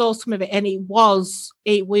and saw some of it, and it was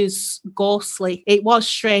ghostly. It was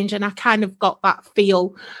strange. And I kind of got that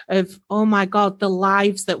feel of, oh my God, the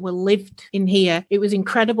lives that were lived in here. It was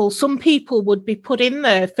incredible. Some people would be put in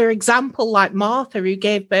there, for example, like Martha, who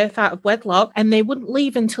gave birth out of wedlock, and they wouldn't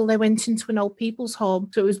leave until they went into an old people's home.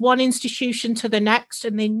 So it was one institution to the next,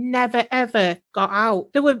 and they never, ever got out.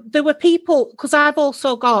 There were people, because I've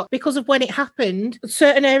also got, because of when it happened,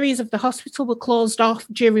 certain areas of the hospital were closed off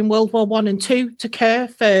during World War I and II to care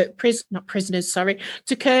for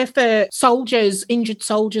to care for soldiers, injured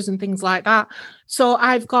soldiers and things like that. So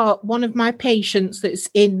I've got one of my patients that's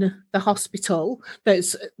in the hospital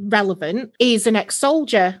that's relevant is an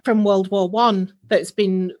ex-soldier from World War I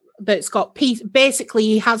that's got basically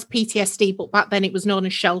he has PTSD, but back then it was known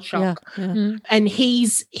as shell shock. Yeah. Mm-hmm. And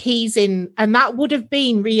he's in, and that would have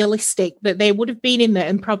been realistic that they would have been in there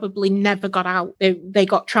and probably never got out. They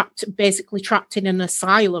got trapped in an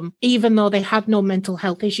asylum, even though they had no mental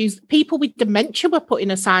health issues. People with dementia were put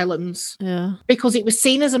in asylums because it was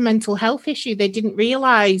seen as a mental health issue. They didn't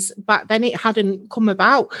realise back then it hadn't come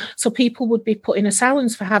about. So people would be put in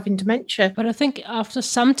asylums for having dementia. But I think after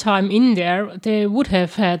some time in there, they would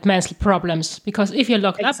have had mental problems, because if you're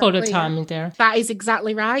locked up all the time in there. That is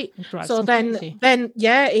exactly right. So then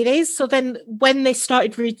it is. So then when they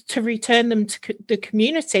started to return them to the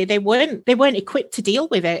community, they weren't equipped to deal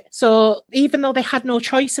with it. So even though they had no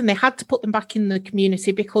choice and they had to put them back in the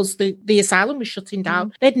community because the asylum was shutting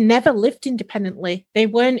down, they'd never lived independently. They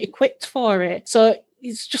weren't equipped for it. So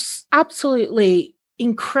it's just absolutely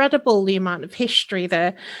incredible, the amount of history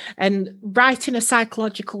there, and writing a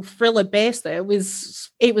psychological thriller based there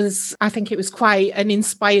I think it was quite an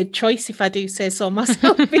inspired choice, if I do say so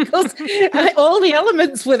myself, because all the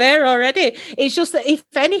elements were there already. It's just that if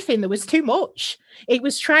anything, there was too much. It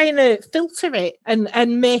was trying to filter it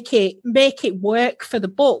and make it work for the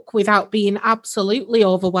book without being absolutely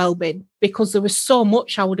overwhelming, because there was so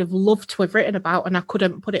much I would have loved to have written about and I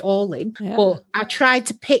couldn't put it all in. Yeah. But I tried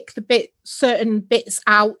to pick certain bits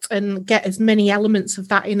out and get as many elements of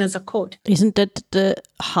that in as I could. Isn't that the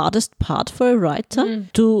hardest part for a writer?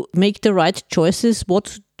 To make the right choices,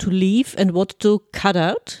 what to leave and what to cut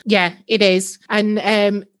out? Yeah, it is.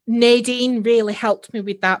 And Nadine really helped me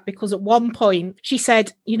with that, because at one point she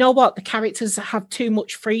said, you know what, the characters have too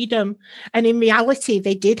much freedom. And in reality,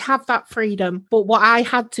 they did have that freedom. But what I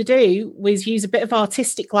had to do was use a bit of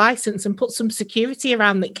artistic license and put some security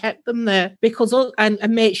around that kept them there, and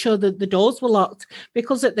make sure that the doors were locked.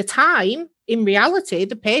 Because at the time, in reality,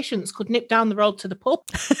 the patients could nip down the road to the pub.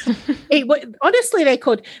 Honestly, they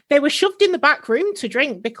could. They were shoved in the back room to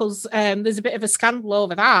drink because there's a bit of a scandal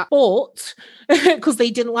over that. But because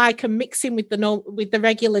they didn't like them mixing with the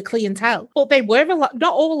regular clientele. But they were not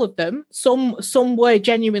all of them. Some were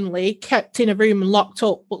genuinely kept in a room and locked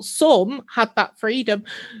up, but some had that freedom.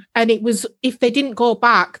 And it was, if they didn't go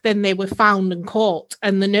back, then they were found and caught,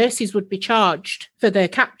 and the nurses would be charged for their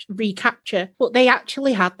recapture. But they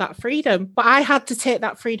actually had that freedom. But I had to take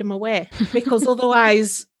that freedom away, because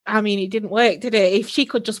otherwise, I mean, it didn't work, did it? If she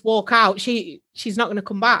could just walk out, she's not going to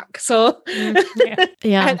come back. So,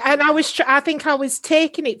 yeah. And I think I was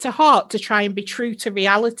taking it to heart to try and be true to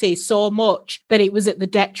reality so much that it was at the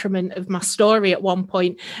detriment of my story at one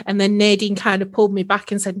point. And then Nadine kind of pulled me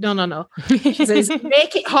back and said, no. She says,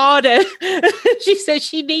 make it harder. She says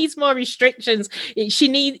she needs more restrictions. You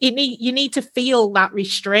need to feel that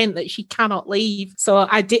restraint that she cannot leave. So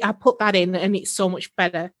I put that in, and it's so much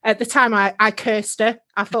better. At the time, I cursed her.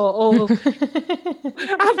 I thought,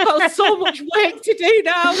 I've got so much work to do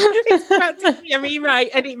now. It's practically a rewrite.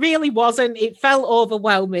 And it really wasn't. It felt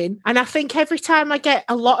overwhelming. And I think every time I get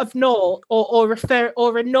a lot of note or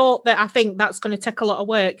a note that I think that's going to take a lot of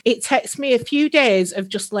work, it takes me a few days of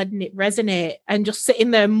just letting it resonate and just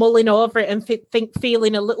sitting there mulling over it and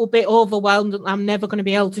feeling a little bit overwhelmed. I'm never going to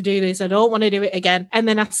be able to do this. I don't want to do it again. And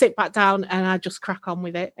then I sit back down and I just crack on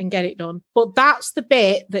with it and get it done. But that's the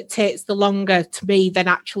bit that takes the longer to me than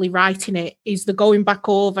actually writing it, is the going back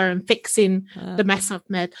over and fixing the mess I've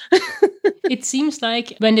made. It seems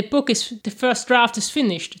like when the first draft is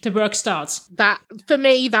finished, the work starts. That, for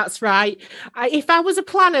me, that's right. If I was a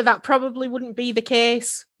planner, that probably wouldn't be the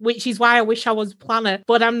case, which is why I wish I was a planner,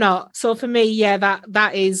 but I'm not. So for me, yeah,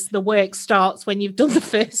 that is the work starts when you've done the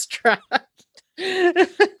first draft.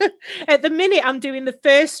 At the minute, I'm doing the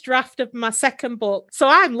first draft of my second book, so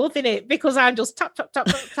I'm loving it because I'm just tap tap tap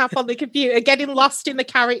tap tap on the computer, getting lost in the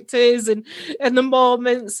characters and the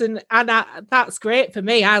moments, and that's great for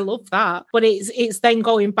me. I love that, but it's then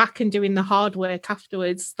going back and doing the hard work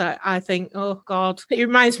afterwards that I think, oh God, it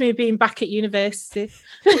reminds me of being back at university.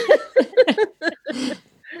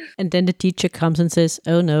 And then the teacher comes and says,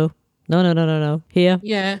 "Oh no, here,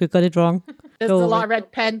 yeah, you got it wrong." There's a lot of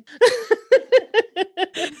red pen.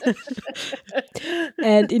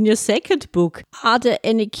 And in your second book, are there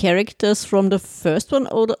any characters from the first one,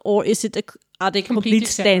 or is it are they complete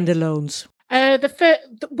standalones?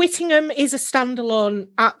 The Whittingham is a standalone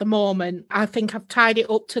at the moment. I think I've tied it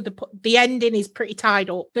up to the ending is pretty tied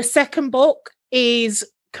up. The second book is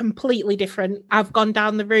completely different. I've gone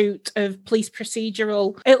down the route of police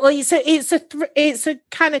procedural. It's a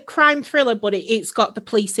kind of crime thriller, but it's got the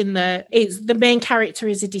police in there. The main character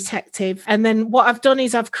is a detective, and then what I've done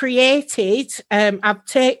is I've created.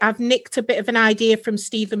 I've nicked a bit of an idea from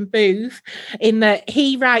Stephen Booth, in that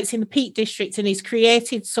he writes in the Peak District, and he's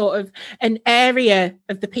created sort of an area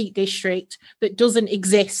of the Peak District that doesn't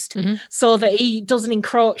exist, so that he doesn't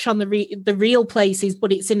encroach on the real places,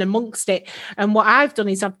 but it's in amongst it. And what I've done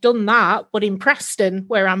is I've done that, but in Preston,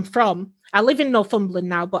 where I'm from. I live in Northumberland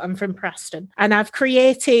now, but I'm from Preston. And I've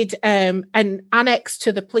created an annex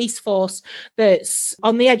to the police force that's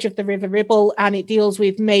on the edge of the River Ribble, and it deals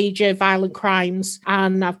with major violent crimes.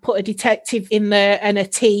 And I've put a detective in there and a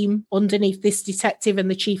team underneath this detective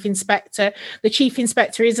and the chief inspector. The chief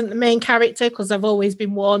inspector isn't the main character, because I've always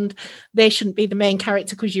been warned they shouldn't be the main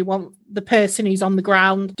character, because you want the person who's on the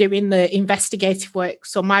ground doing the investigative work.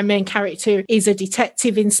 So my main character is a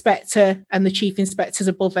detective inspector, and the chief inspector's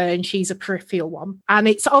above her, and she's a peripheral one. And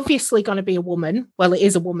it's obviously going to be a woman. Well, it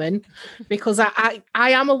is a woman, because I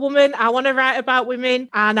am a woman. I want to write about women,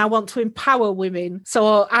 and I want to empower women.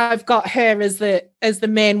 So I've got her as the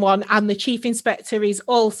main one, and the chief inspector is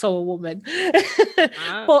also a woman.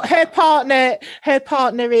 But her partner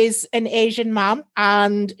is an Asian man,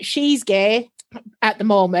 and she's gay. At the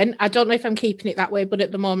moment, I don't know if I'm keeping it that way, but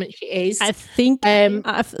at the moment she is. I think.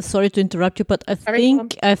 Sorry to interrupt you, but I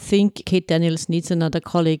think Kate Daniels needs another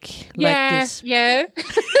colleague like this. Yeah.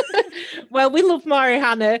 Well, we love Mari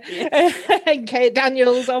Hannah and Kate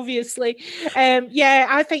Daniels, obviously.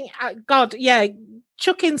 I think, God, yeah.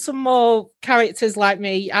 Chuck in some more characters like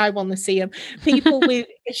me. I want to see them. People with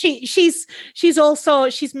she's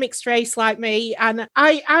mixed race like me, and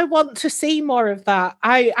I want to see more of that.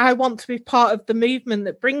 I want to be part of the movement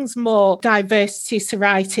that brings more diversity to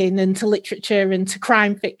writing and to literature and to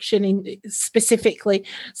crime fiction specifically.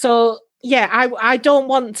 So yeah, I don't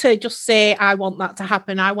want to just say I want that to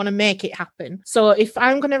happen. I want to make it happen. So if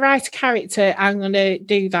I'm going to write a character, I'm going to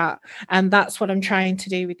do that. And that's what I'm trying to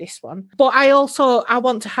do with this one. But I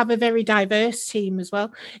want to have a very diverse team as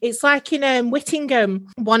well. It's like in Whittingham,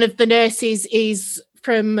 one of the nurses is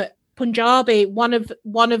from Punjabi, one of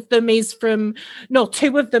them is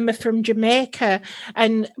two of them are from Jamaica.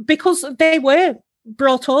 And because they were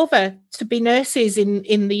brought over to be nurses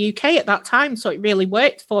in the UK at that time, so it really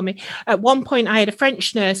worked for me. At one point I had a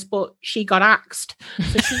French nurse, but she got axed,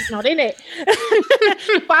 so she's not in it.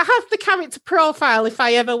 But I have the character profile if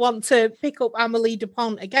I ever want to pick up Amélie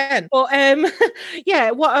Dupont again. But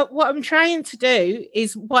what I'm trying to do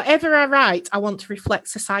is whatever I write, I want to reflect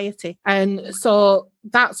society, and so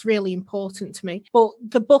that's really important to me. But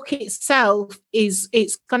the book itself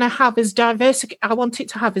it's going to have as diverse. I want it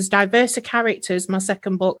to have as diverse a character as my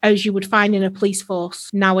second book as you would find in a police force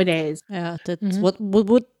nowadays. Yeah, that's what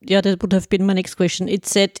would that would have been my next question. It's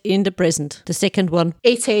set in the present, the second one.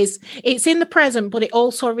 It is. It's in the present, but it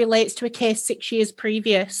also relates to a case 6 years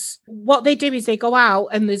previous. What they do is they go out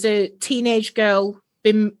and there's a teenage girl.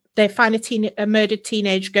 They find a murdered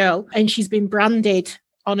teenage girl, and she's been branded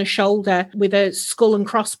on a shoulder with a skull and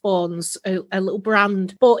crossbones, a little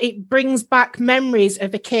brand. But it brings back memories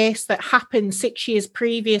of a case that happened 6 years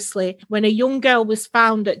previously when a young girl was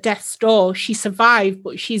found at death's door. She survived,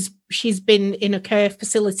 but she's she's been in a care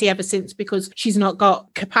facility ever since because she's not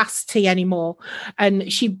got capacity anymore.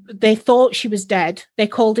 And they thought she was dead. They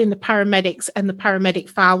called in the paramedics, and the paramedic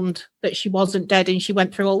found that she wasn't dead, and she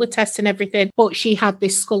went through all the tests and everything, but she had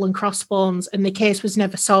this skull and crossbones, and the case was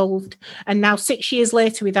never solved. And now 6 years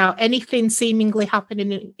later, without anything seemingly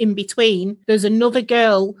happening in between, there's another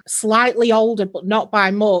girl, slightly older but not by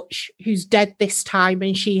much, who's dead this time,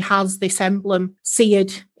 and she has this emblem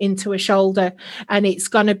seared into her shoulder. And it's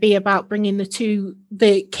going to be about bringing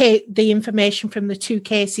the information from the two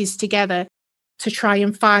cases together to try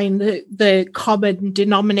and find the common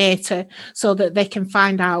denominator so that they can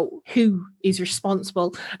find out who is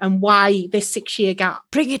responsible and why this 6-year gap.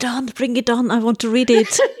 Bring it on. I want to read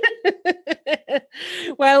it.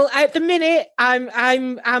 Well, at the minute,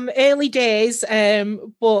 I'm early days,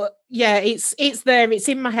 but yeah, it's there. It's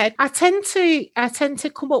in my head. I tend to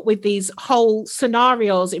come up with these whole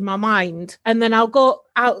scenarios in my mind, and then I'll go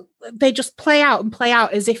out. They just play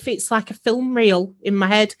out as if it's like a film reel in my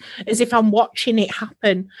head, as if I'm watching it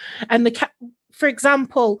happen. And for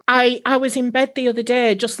example, I was in bed the other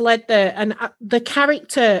day, just led there, and the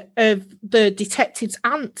character of the detective's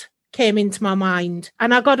aunt came into my mind.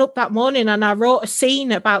 And I got up that morning and I wrote a scene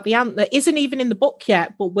about the aunt that isn't even in the book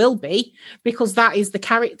yet, but will be, because that is the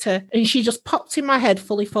character. And she just popped in my head,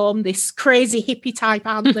 fully formed, this crazy hippie type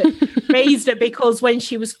aunt that raised her because when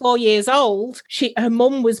she was 4 years old, her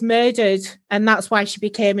mum was murdered, and that's why she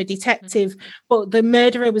became a detective. But the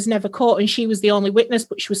murderer was never caught, and she was the only witness,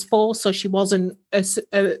 but she was 4, so she wasn't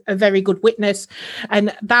a very good witness.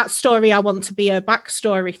 And that story, I want to be her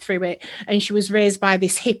backstory through it. And she was raised by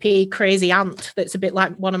this hippie crazy aunt that's a bit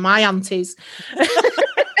like one of my aunties.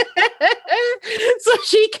 So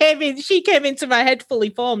she came into my head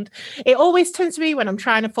fully formed. It always tends to be when I'm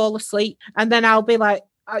trying to fall asleep, and then I'll be like,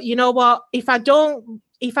 you know what, if I don't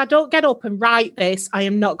get up and write this, I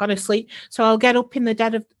am not going to sleep. So I'll get up in the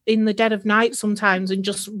dead of night sometimes and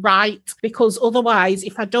just write, because otherwise,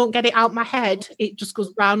 if I don't get it out my head, it just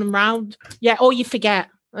goes round and round. Yeah, or you forget,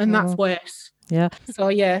 and that's worse. Yeah. So,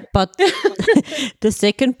 yeah. But the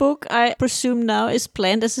second book, I presume now, is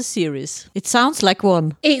planned as a series. It sounds like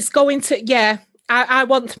one. It's going to, yeah. I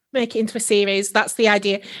want to make it into a series. That's the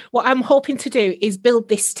idea. What I'm hoping to do is build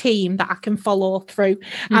this team that I can follow through,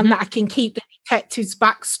 and that I can keep the detective's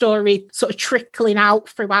backstory sort of trickling out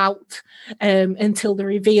throughout until the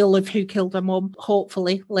reveal of who killed her mum,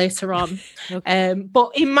 hopefully later on. Okay.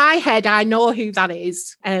 But in my head, I know who that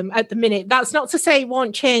is at the minute. That's not to say it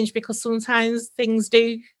won't change, because sometimes things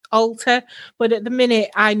do alter, but at the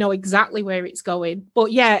minute, I know exactly where it's going.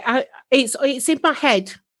 But yeah, it's in my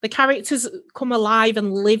head. The characters come alive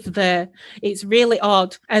and live there. It's really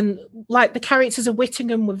odd. And like the characters of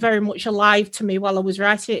Whittingham were very much alive to me while I was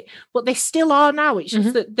writing it, but they still are now. It's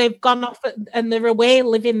just that they've gone off and they're away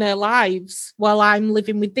living their lives while I'm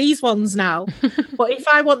living with these ones now. But if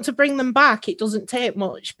I want to bring them back, it doesn't take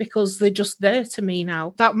much, because they're just there to me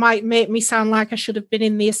now. That might make me sound like I should have been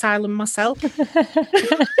in the asylum myself.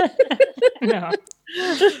 No.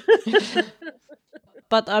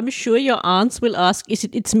 But I'm sure your aunts will ask,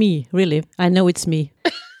 it's me, really? I know it's me.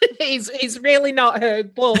 It's really not her,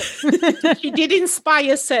 but she did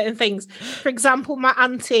inspire certain things. For example, my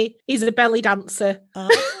auntie is a belly dancer.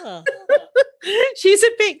 Ah. She's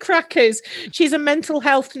a bit crackers. She's a mental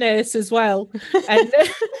health nurse as well. And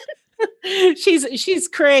she's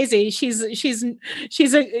crazy. She's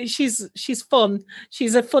fun.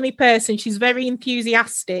 She's a funny person. She's very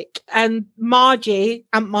enthusiastic. And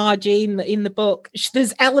Aunt Margie in the book,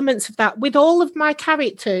 there's elements of that. With all of my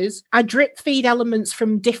characters, I drip feed elements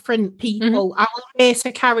from different people. I'll base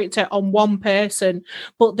a character on one person,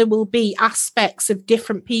 but there will be aspects of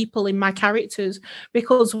different people in my characters,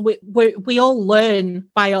 because we all learn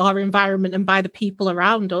by our environment and by the people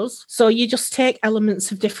around us. So you just take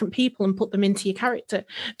elements of different people and put them into your character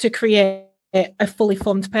to create a fully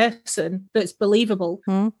formed person that's believable.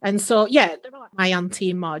 And so, yeah, they're like my auntie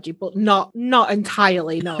and Margie, but not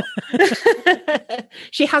entirely, no.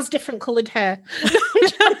 She has different coloured hair.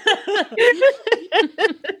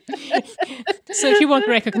 So you won't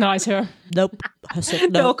recognise her? Nope. I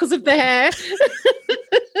said no. No, because of the hair.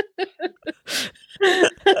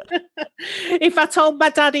 If I told my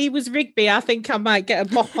dad he was Rigby, I think I might get a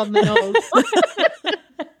bop on the nose.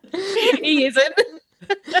 He isn't.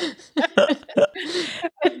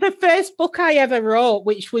 The first book I ever wrote,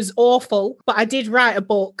 which was awful, but I did write a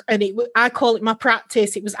book, and I call it my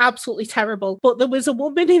practice. It was absolutely terrible. But there was a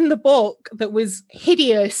woman in the book that was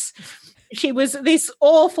hideous. She was this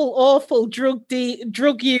awful drug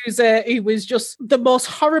user who was just the most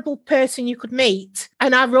horrible person you could meet.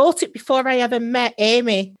 And I wrote it before I ever met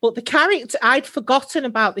Amy. But the character, I'd forgotten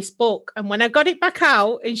about this book. And when I got it back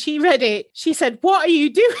out and she read it, she said, "What are you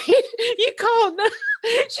doing? You can't."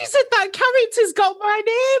 She said, "That character's got my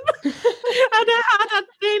name." And I had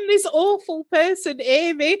named this awful person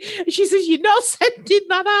Amy. And she says, "You're not sending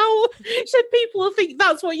that out." She said, "People will think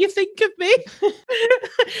that's what you think of me."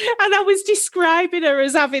 And I was describing her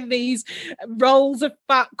as having these rolls of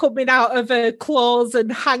fat coming out of her claws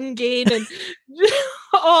and hanging and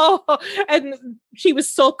and she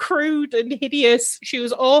was so crude and hideous. She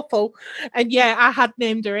was awful. And yeah, I had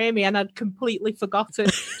named her Amy and I'd completely forgotten.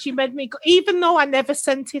 She made me, even though I never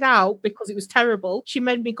sent it out because it was terrible, she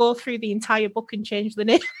made me go through the entire book and change the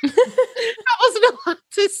name. I wasn't allowed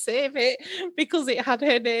to save it because it had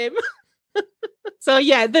her name. So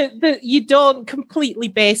yeah, you don't completely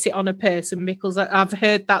base it on a person because I've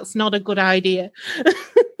heard that's not a good idea.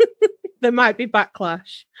 There might be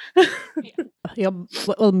backlash. Yeah,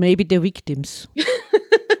 well, maybe the victims.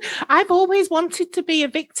 I've always wanted to be a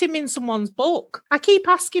victim in someone's book. I keep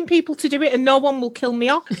asking people to do it and no one will kill me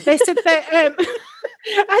off. They said that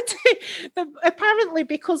apparently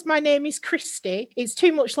because my name is Christie, it's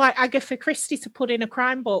too much like Agatha Christie to put in a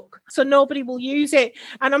crime book. So nobody will use it.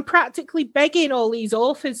 And I'm practically begging all these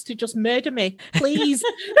authors to just murder me. Please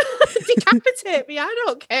decapitate me. I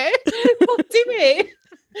don't care. But do it.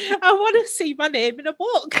 I want to see my name in a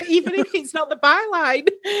book, even if it's not the byline.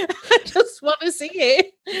 I just want to see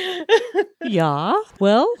it. Yeah,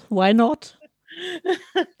 well, why not?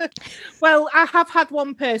 Well, I have had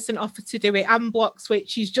one person offer to do it, Anne Blocks,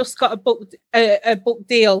 which she's just got a book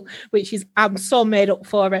deal, which is I'm so made up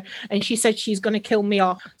for her, and she said she's going to kill me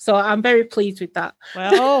off. So I'm very pleased with that.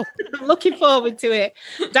 Well, I'm looking forward to it,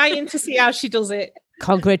 dying to see how she does it.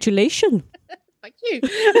 Congratulations. Thank you.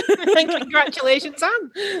 And congratulations,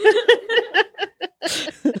 Anne.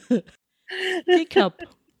 Teacup.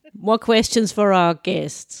 More questions for our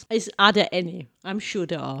guests. Are there any? I'm sure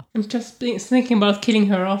there are. I'm just thinking about killing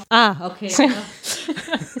her off. Okay.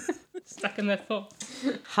 Stuck in that thought.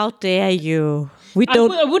 How dare you?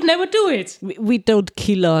 I would never do it. We don't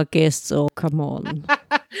kill our guests. Oh, come on.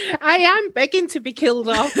 I am begging to be killed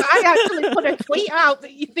off. I actually put a tweet out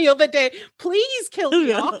the other day. Please kill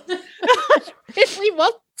me off. I really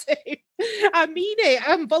want to. I mean it.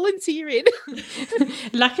 I'm volunteering.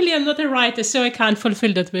 Luckily, I'm not a writer, so I can't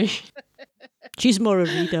fulfill that wish. She's more a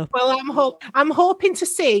reader. Well, I'm hoping to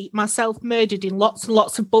see myself murdered in lots and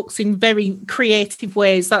lots of books in very creative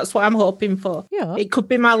ways. That's what I'm hoping for. Yeah. It could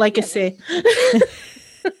be my legacy.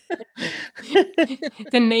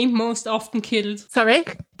 The name most often killed. Sorry?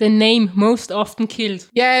 The name most often killed.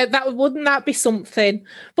 Yeah, wouldn't that be something?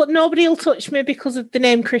 But nobody will touch me because of the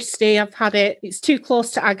name Christie. I've had it. It's too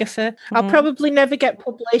close to Agatha. I'll probably never get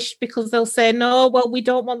published because they'll say, no, well, we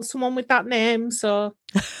don't want someone with that name. So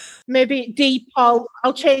maybe D. Paul.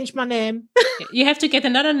 I'll change my name. You have to get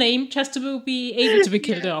another name just to be able to be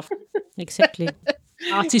killed off. Exactly.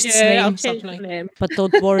 Artist's I'll name, change something. my name. But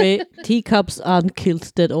don't worry, teacups aren't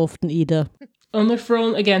killed that often either. Only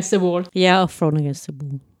thrown against the wall. Yeah, thrown against the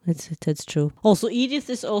wall. That's true. Also, Edith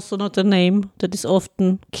is also not a name that is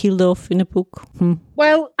often killed off in a book.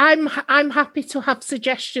 Well, I'm happy to have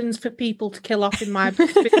suggestions for people to kill off in my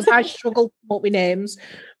books because I struggle to come up with names.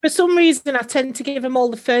 For some reason, I tend to give them all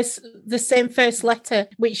the same first letter,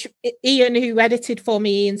 which Ian, who edited for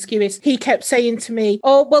me, Ian Skewis, he kept saying to me,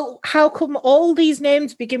 "Oh, well, how come all these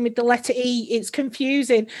names begin with the letter E? It's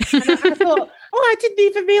confusing." And I thought, I didn't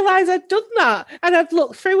even realise I'd done that. And I'd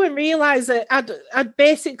looked through and realised that I'd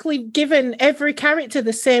basically given every character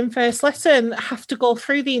the same first letter and have to go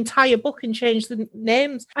through the entire book and change the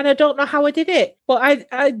names. And I don't know how I did it, but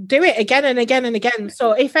I do it again and again and again.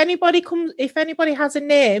 So if anybody has a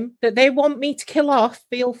name that they want me to kill off,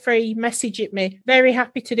 feel free, message it me. Very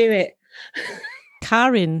happy to do it.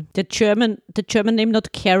 Karin, the German name,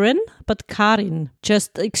 not Karen, but Karin.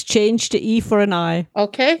 Just exchange the E for an I.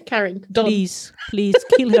 Okay, Karen, done. Please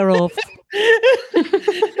kill her off.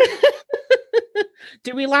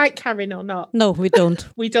 Do we like Karen or not? No, we don't.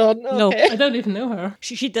 We don't? Okay. No. I don't even know her.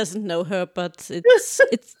 She doesn't know her, but it's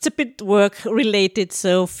a bit work related,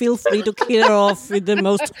 so feel free to kill her off in the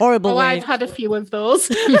most horrible way. I've had a few of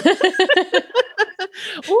those.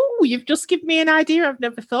 Oh, you've just given me an idea. I've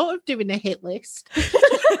never thought of doing a hit list.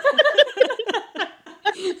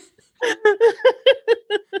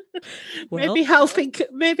 Well, Maybe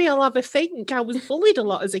I'll have a think. I was bullied a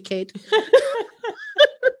lot as a kid.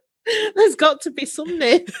 There's got to be some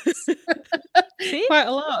names. Quite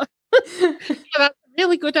a lot. Yeah, that's a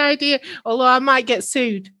really good idea. Although I might get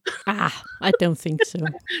sued. I don't think so.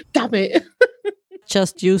 Damn it.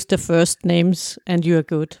 Just use the first names and you're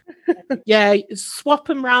good. Yeah, swap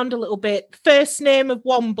them round a little bit. First name of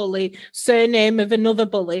one bully, surname of another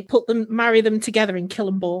bully. Marry them together and kill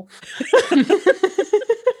them both.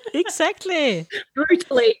 Exactly.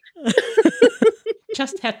 Brutally.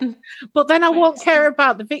 Just hadn't. But then I won't care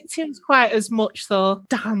about the victims quite as much, though.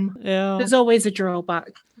 Damn. Yeah. There's always a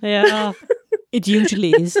drawback. Yeah. It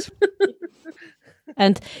usually is.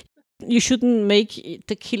 And you shouldn't make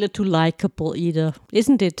the killer too likable either,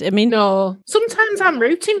 isn't it? I mean, No. Sometimes I'm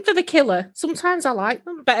rooting for the killer. Sometimes I like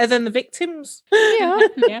them better than the victims. yeah,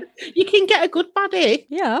 Yeah. You can get a good baddie.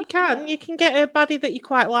 yeah. You can. You can get a baddie that you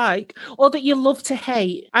quite like or that you love to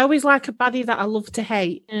hate. I always like a baddie that I love to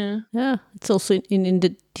hate. Yeah. Yeah, it's also in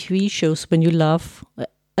the TV shows when you love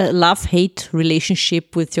a love-hate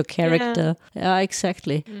relationship with your character. Yeah,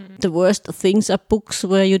 exactly. The worst things are books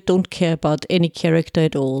where you don't care about any character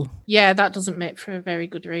at all. Yeah, that doesn't make for a very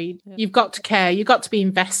good read. You've got to care. You've got to be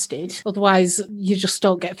invested. Otherwise, you just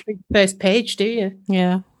don't get through the first page, do you?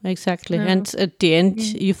 Yeah, exactly. And at the end,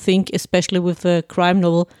 you think, especially with a crime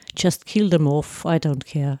novel, just kill them off. I don't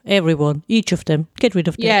care. Everyone, each of them, get rid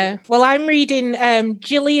of them. Yeah. Well, I'm reading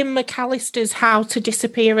Gillian McAllister's How to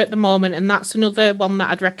Disappear at the moment, and that's another one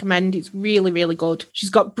that I'd recommend. It's really, really good. She's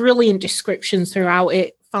got brilliant descriptions throughout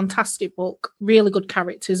it. Fantastic book, really good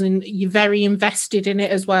characters, and you're very invested in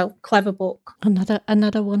it as well. Clever book.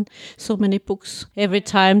 Another one. So many books. Every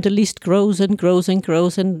time the list grows and grows and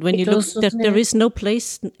grows, and when It you does, look, doesn't there it? is no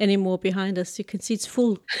place anymore behind us. You can see it's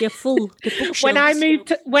full. They're full. The bookshelves.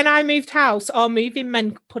 When I moved house, our moving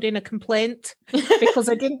men put in a complaint because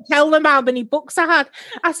I didn't tell them how many books I had.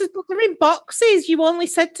 I said, but they're in boxes. You only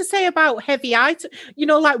said to say about heavy items,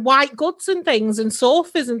 like white goods and things and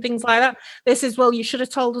sofas and things like that. They says, well, you should have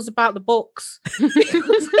told us about the books.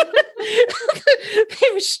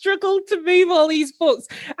 They've struggled to move all these books,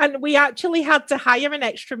 and we actually had to hire an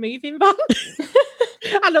extra moving van.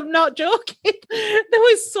 And I'm not joking. There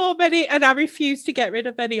was so many, and I refused to get rid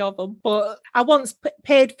of any of them. But I once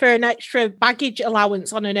paid for an extra baggage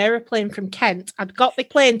allowance on an aeroplane from Kent. I'd got the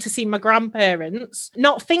plane to see my grandparents,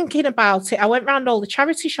 not thinking about it. I went round all the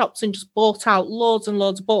charity shops and just bought out loads and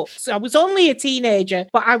loads of books. I was only a teenager,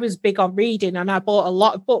 but I was big on reading, and I bought a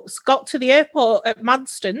lot of books. Got to the airport at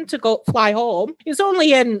Manston to go fly home. It was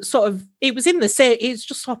only it was in the city. It's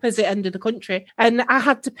just opposite end of the country, and I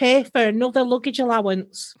had to pay for another luggage allowance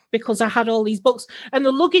because I had all these books, and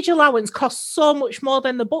the luggage allowance cost so much more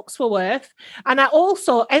than the books were worth. And I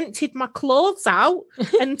also emptied my clothes out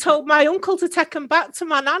and told my uncle to take them back to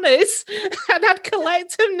my nana's, and I'd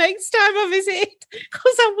collect them next time I visited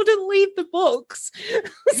because I wouldn't leave the books.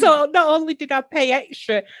 So not only did I pay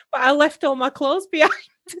extra, but I left all my clothes behind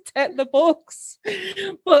to take the books.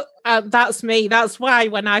 But that's me. That's why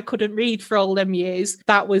when I couldn't read for all them years,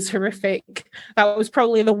 that was horrific. That was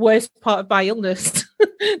probably the worst part of my illness,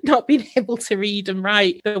 not being able to read and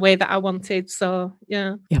write the way that I wanted. So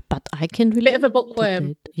yeah. Yeah, but I can relate. Bit of a bookworm.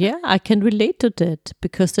 to that. Yeah, I can relate to that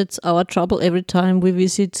because that's our trouble every time we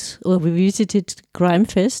visited Crime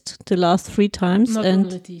Fest the last 3 times. Not and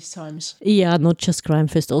only these times. yeah, not just Crime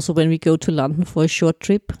Fest. Also, when we go to London for a short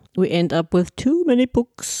trip, we end up with too many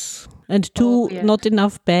books and not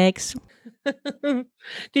enough bags.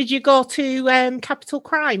 Did you go to Capital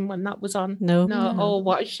Crime when that was on? No. Oh,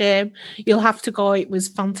 what a shame. You'll have to go. It was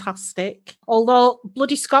fantastic. Although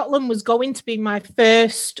Bloody Scotland was going to be my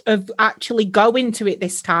first of actually going to it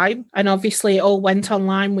this time. And obviously it all went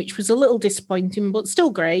online, which was a little disappointing, but still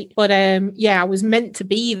great. But I was meant to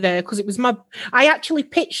be there because I actually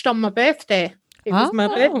pitched on my birthday. It was my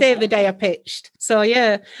birthday the day I pitched. So,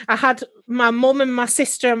 yeah, I had my mum and my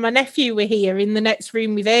sister and my nephew were here in the next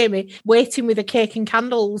room with Amy, waiting with a cake and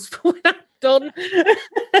candles for when I'm done.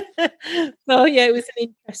 So, yeah, it was an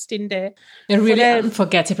interesting day. A really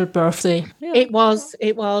unforgettable birthday. Yeah. It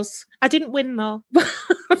was. I didn't win, though.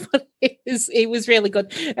 But it was really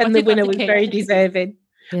good. And the winner was very deserving.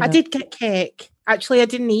 Yeah. I did get cake. Actually, I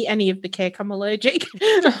didn't eat any of the cake. I'm allergic.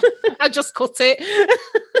 I just cut it.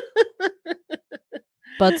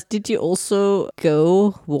 But did you also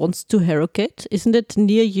go once to Harrogate? Isn't it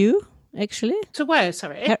near you, actually? To where,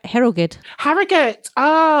 sorry? Harrogate. Harrogate.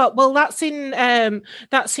 Well, that's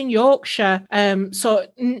in Yorkshire. So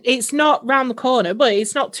it's not round the corner, but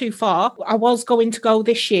it's not too far. I was going to go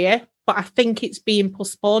this year. but I think it's being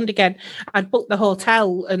postponed again. I'd booked the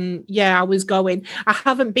hotel and I was going. I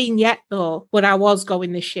haven't been yet though, but I was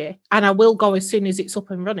going this year and I will go as soon as it's up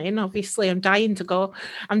and running. Obviously, I'm dying to go.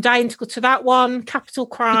 I'm dying to go to that one, Capital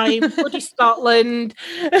Crime, bloody Scotland.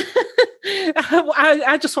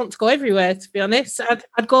 I just want to go everywhere, to be honest.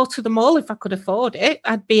 I'd go to them all if I could afford it.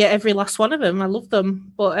 I'd be at every last one of them. I love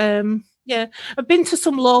them. But I've been to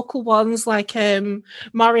some local ones like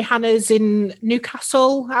Maury Hannah's in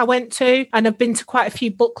Newcastle I went to, and I've been to quite a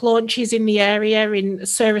few book launches in the area, in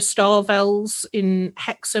Sarah Stovell's in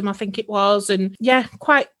Hexham, I think it was, and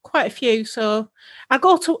quite a few. So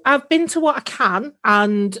I've been to what I can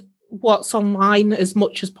and what's online as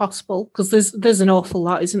much as possible, because there's an awful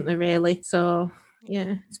lot, isn't there, really? So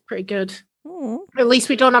it's pretty good. At least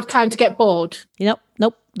we don't have time to get bored. Nope.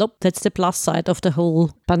 That's the plus side of the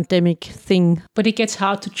whole pandemic thing. But it gets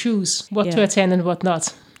hard to choose what to attend and what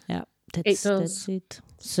not. Yeah, it does. That's it.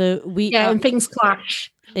 So and things clash.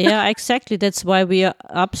 Yeah, exactly. That's why we are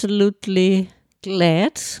absolutely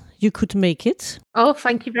glad you could make it. Oh,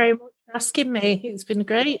 thank you very much for asking me. It's been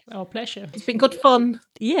great. Our pleasure. It's been good fun.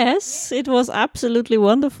 Yes, it was absolutely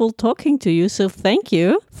wonderful talking to you. So thank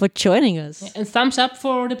you for joining us. And thumbs up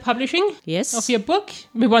for the publishing of your book.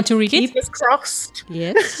 We want to read it. Keep us crossed.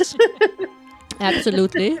 Yes,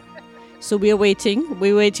 absolutely. So we are waiting.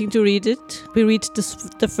 We're waiting to read it. We read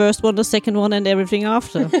the first one, the second one, and everything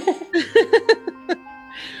after.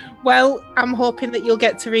 Well, I'm hoping that you'll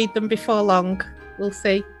get to read them before long. We'll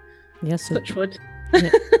see. Yes. Touch wood.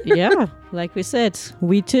 Yeah, like we said,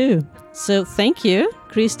 we too. So thank you,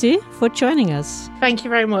 Christie, for joining us. Thank you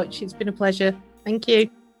very much. It's been a pleasure. Thank you.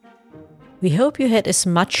 We hope you had as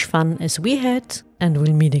much fun as we had, and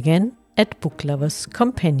we'll meet again at Book Lovers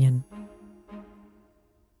Companion.